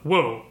 what the?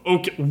 Whoa.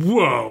 Okay.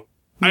 Whoa.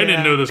 I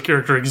didn't know this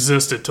character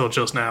existed till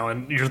just now,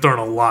 and you're throwing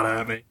a lot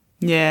at me.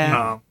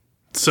 Yeah.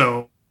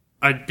 So,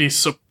 I'd be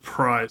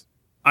surprised.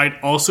 I'd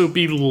also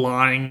be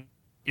lying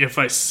if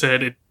I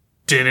said it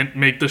didn't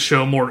make the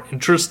show more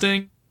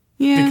interesting.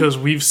 Yeah. Because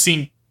we've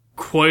seen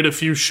quite a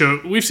few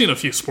we've seen a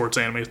few sports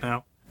animes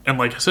now. And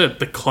like I said,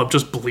 the club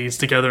just bleeds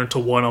together into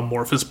one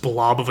amorphous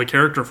blob of a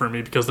character for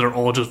me because they're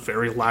all just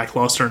very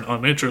lackluster and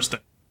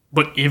uninteresting.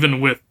 But even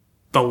with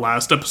the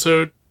last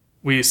episode,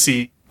 we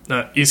see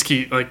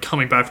Izuki like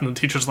coming back from the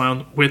teacher's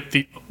lounge with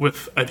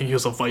I think he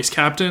was a vice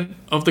captain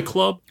of the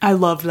club. I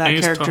loved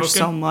that character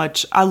so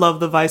much. I love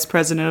the vice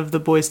president of the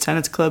boys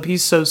tennis club.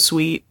 He's so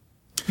sweet.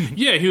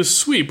 Yeah, he was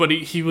sweet, but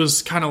he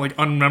was kind of like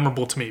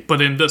unmemorable to me.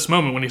 But in this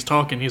moment when he's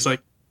talking, he's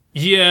like,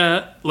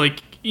 yeah,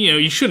 like,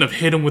 you shouldn't have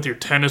hit him with your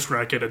tennis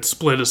racket and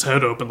split his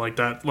head open like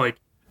that. Like,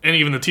 and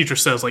even the teacher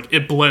says, like,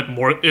 it bled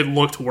more, it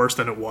looked worse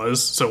than it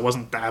was, so it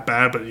wasn't that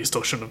bad, but you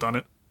still shouldn't have done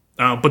it.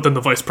 But then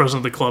the vice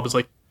president of the club is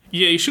like,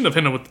 yeah, you shouldn't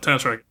have hit him with the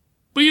tennis racket.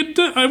 But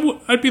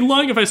I'd be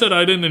lying if I said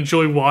I didn't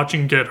enjoy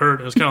watching get hurt.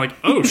 And it's kind of like,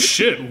 oh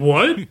shit,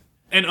 what?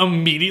 And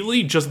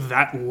immediately, just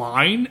that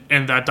line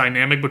and that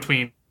dynamic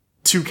between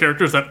two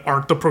characters that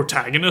aren't the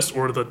protagonist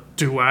or the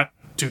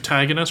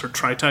dutagonist or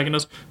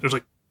tritagonist, there's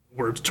like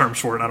terms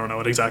for it, I don't know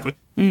it exactly.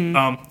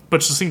 But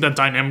just seeing that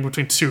dynamic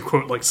between two,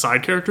 quote, like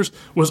side characters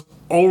was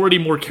already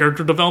more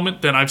character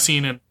development than I've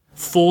seen in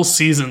full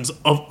seasons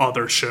of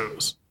other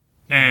shows.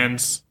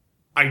 And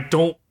I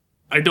don't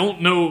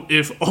know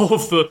if all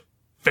of the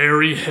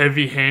very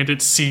heavy-handed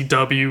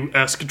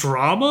CW-esque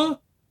drama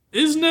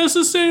is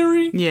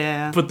necessary.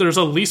 Yeah. But there's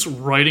at least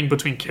writing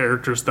between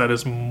characters that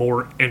is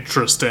more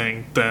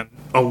interesting than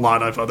a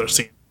lot I've other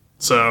seen.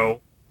 So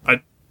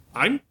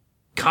I'm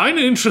kind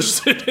of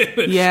interested in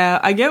it. Yeah,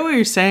 I get what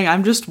you're saying.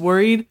 I'm just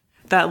worried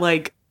that,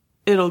 like,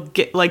 it'll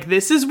get, like,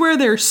 this is where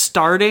they're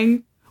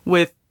starting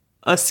with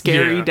a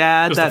scary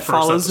dad that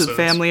follows his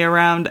family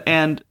around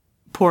and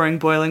pouring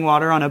boiling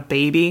water on a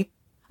baby.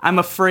 I'm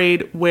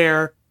afraid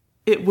where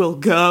it will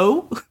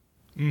go.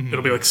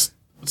 It'll be like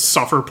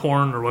suffer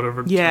porn or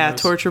whatever. Yeah,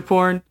 torture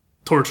porn.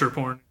 Torture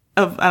porn.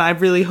 And I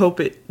really hope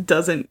it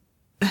doesn't.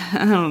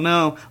 I don't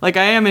know. Like,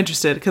 I am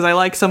interested because I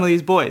like some of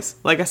these boys.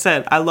 Like I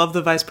said, I love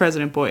the vice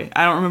president boy.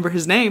 I don't remember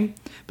his name,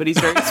 but he's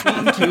very sweet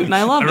and cute, and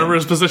I love him. I remember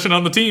his position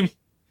on the team.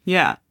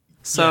 Yeah.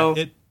 So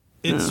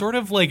it sort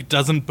of like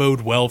doesn't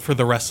bode well for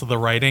the rest of the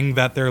writing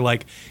that they're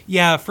like,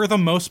 yeah, for the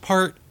most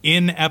part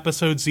in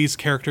episodes these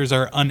characters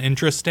are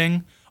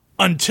uninteresting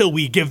until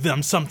we give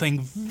them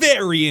something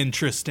very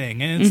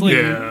interesting. And it's like,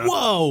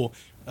 whoa,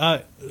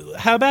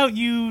 how about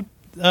you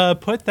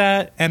put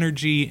that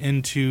energy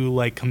into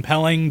like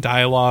compelling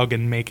dialogue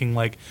and making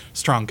like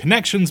strong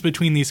connections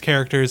between these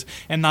characters,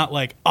 and not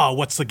like, oh,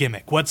 what's the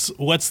gimmick? What's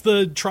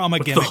the trauma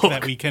gimmick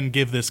that we can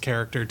give this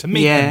character to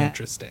make them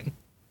interesting?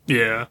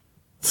 Yeah.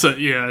 So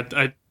yeah,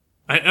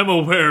 I am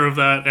aware of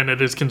that, and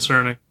it is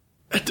concerning.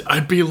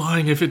 I'd be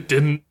lying if it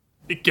didn't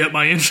get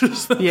my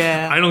interest.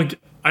 Yeah.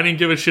 I didn't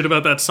give a shit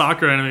about that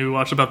soccer anime we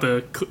watched about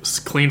the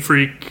clean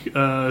freak.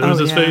 Who's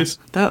his face?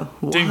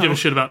 Didn't give a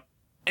shit about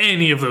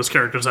any of those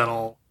characters at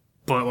all.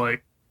 But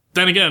like,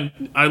 then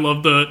again, I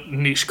love the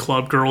niche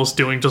club girls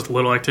doing just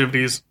little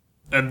activities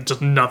and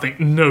just nothing,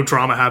 no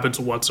drama happens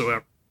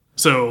whatsoever.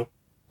 So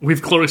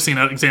we've clearly seen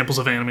examples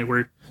of anime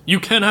where you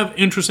can have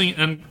interesting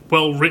and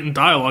well-written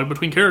dialogue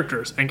between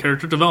characters and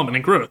character development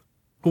and growth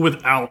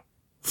without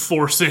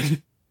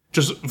forcing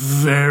just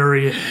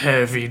very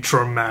heavy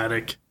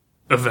dramatic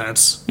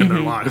events in their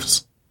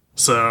lives.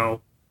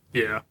 So,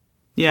 yeah.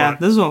 Yeah,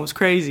 this one was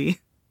crazy.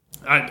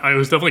 I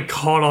was definitely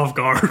caught off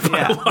guard.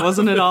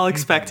 Wasn't at all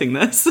expecting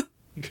this.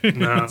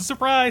 No.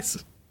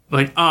 Surprise!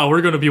 Like,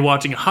 we're going to be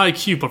watching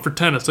Haikyuu, but for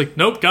tennis. Like,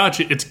 nope,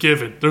 gotcha, it's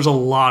given. There's a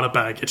lot of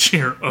baggage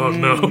here. Oh,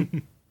 no.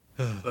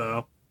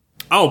 So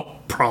I'll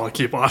probably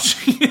keep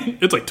watching.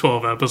 It's like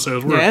 12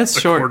 episodes. We're it's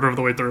a short. quarter of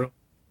the way through.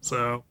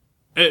 So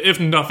if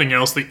nothing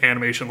else, the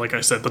animation, like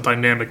I said, the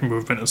dynamic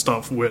movement and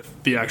stuff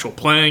with the actual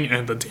playing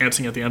and the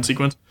dancing at the end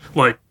sequence,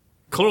 like,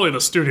 clearly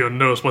the studio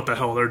knows what the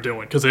hell they're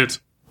doing, because it's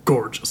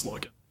gorgeous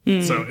looking.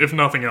 So if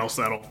nothing else,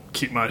 that'll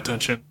keep my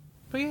attention.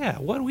 But yeah,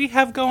 what do we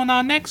have going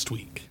on next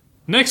week?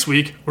 Next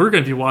week, we're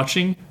going to be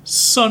watching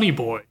Sunny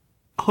Boy.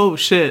 Oh,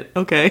 shit.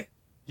 Okay.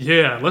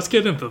 Yeah, let's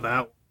get into that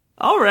one.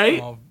 All right.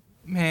 Oh,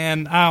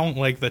 man, I don't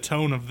like the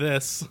tone of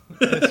this,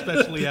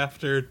 especially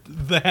after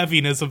the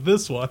heaviness of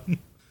this one.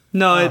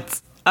 No,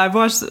 it's... I've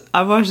watched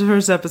the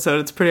first episode.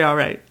 It's pretty all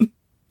right.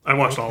 I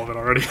watched all of it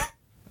already.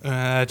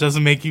 It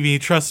doesn't make me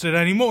trust it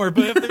anymore,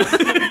 but if there's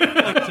something you'd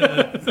like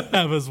to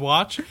have us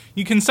watch,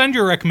 you can send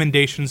your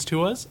recommendations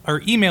to us.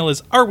 Our email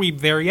is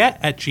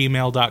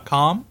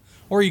areweebthereyet@gmail.com,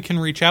 or you can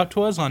reach out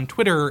to us on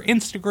Twitter or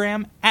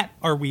Instagram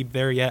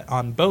 @areweebthereyet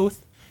on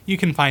both. You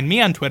can find me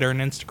on Twitter and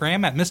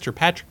Instagram @Mr.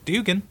 Patrick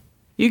Dugan.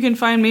 You can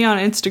find me on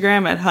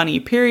Instagram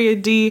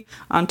 @honey_d,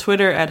 on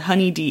Twitter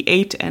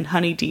 @honeyd8 and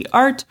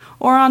honeydart,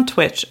 or on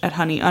Twitch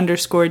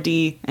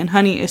 @honey_d, and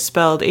honey is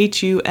spelled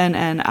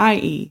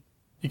HUNNIE.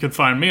 You can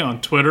find me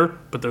on Twitter,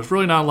 but there's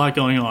really not a lot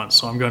going on,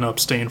 so I'm going to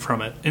abstain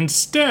from it.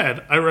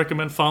 Instead, I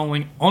recommend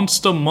following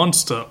Onsta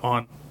Monsta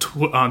on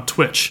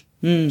Twitch.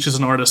 She's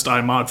an artist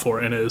I mod for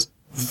and is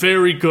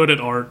very good at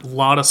art, a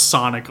lot of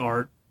Sonic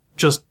art,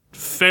 just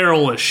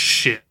feral as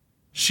shit.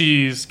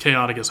 She's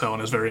chaotic as hell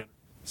and is very...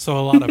 So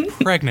a lot of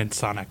pregnant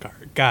Sonic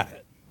art. Got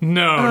it.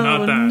 No,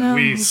 not that. no.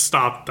 We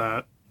stopped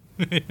that.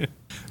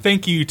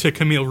 Thank you to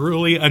Camille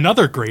Rulli,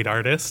 another great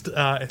artist.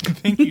 And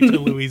thank you to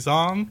Louis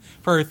Zong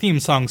for our theme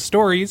song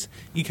stories.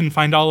 You can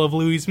find all of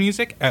Louis'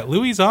 music at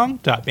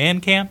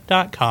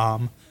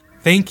louiszong.bandcamp.com.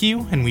 Thank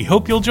you, and we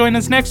hope you'll join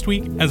us next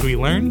week as we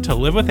learn to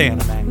live with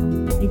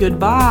anime.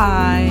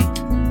 Goodbye.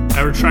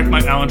 I retract my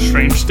Alan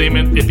Strange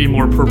statement. It'd be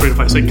more appropriate if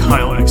I say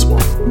Kyle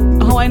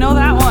X1. Oh, I know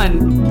that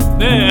one.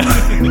 Yeah.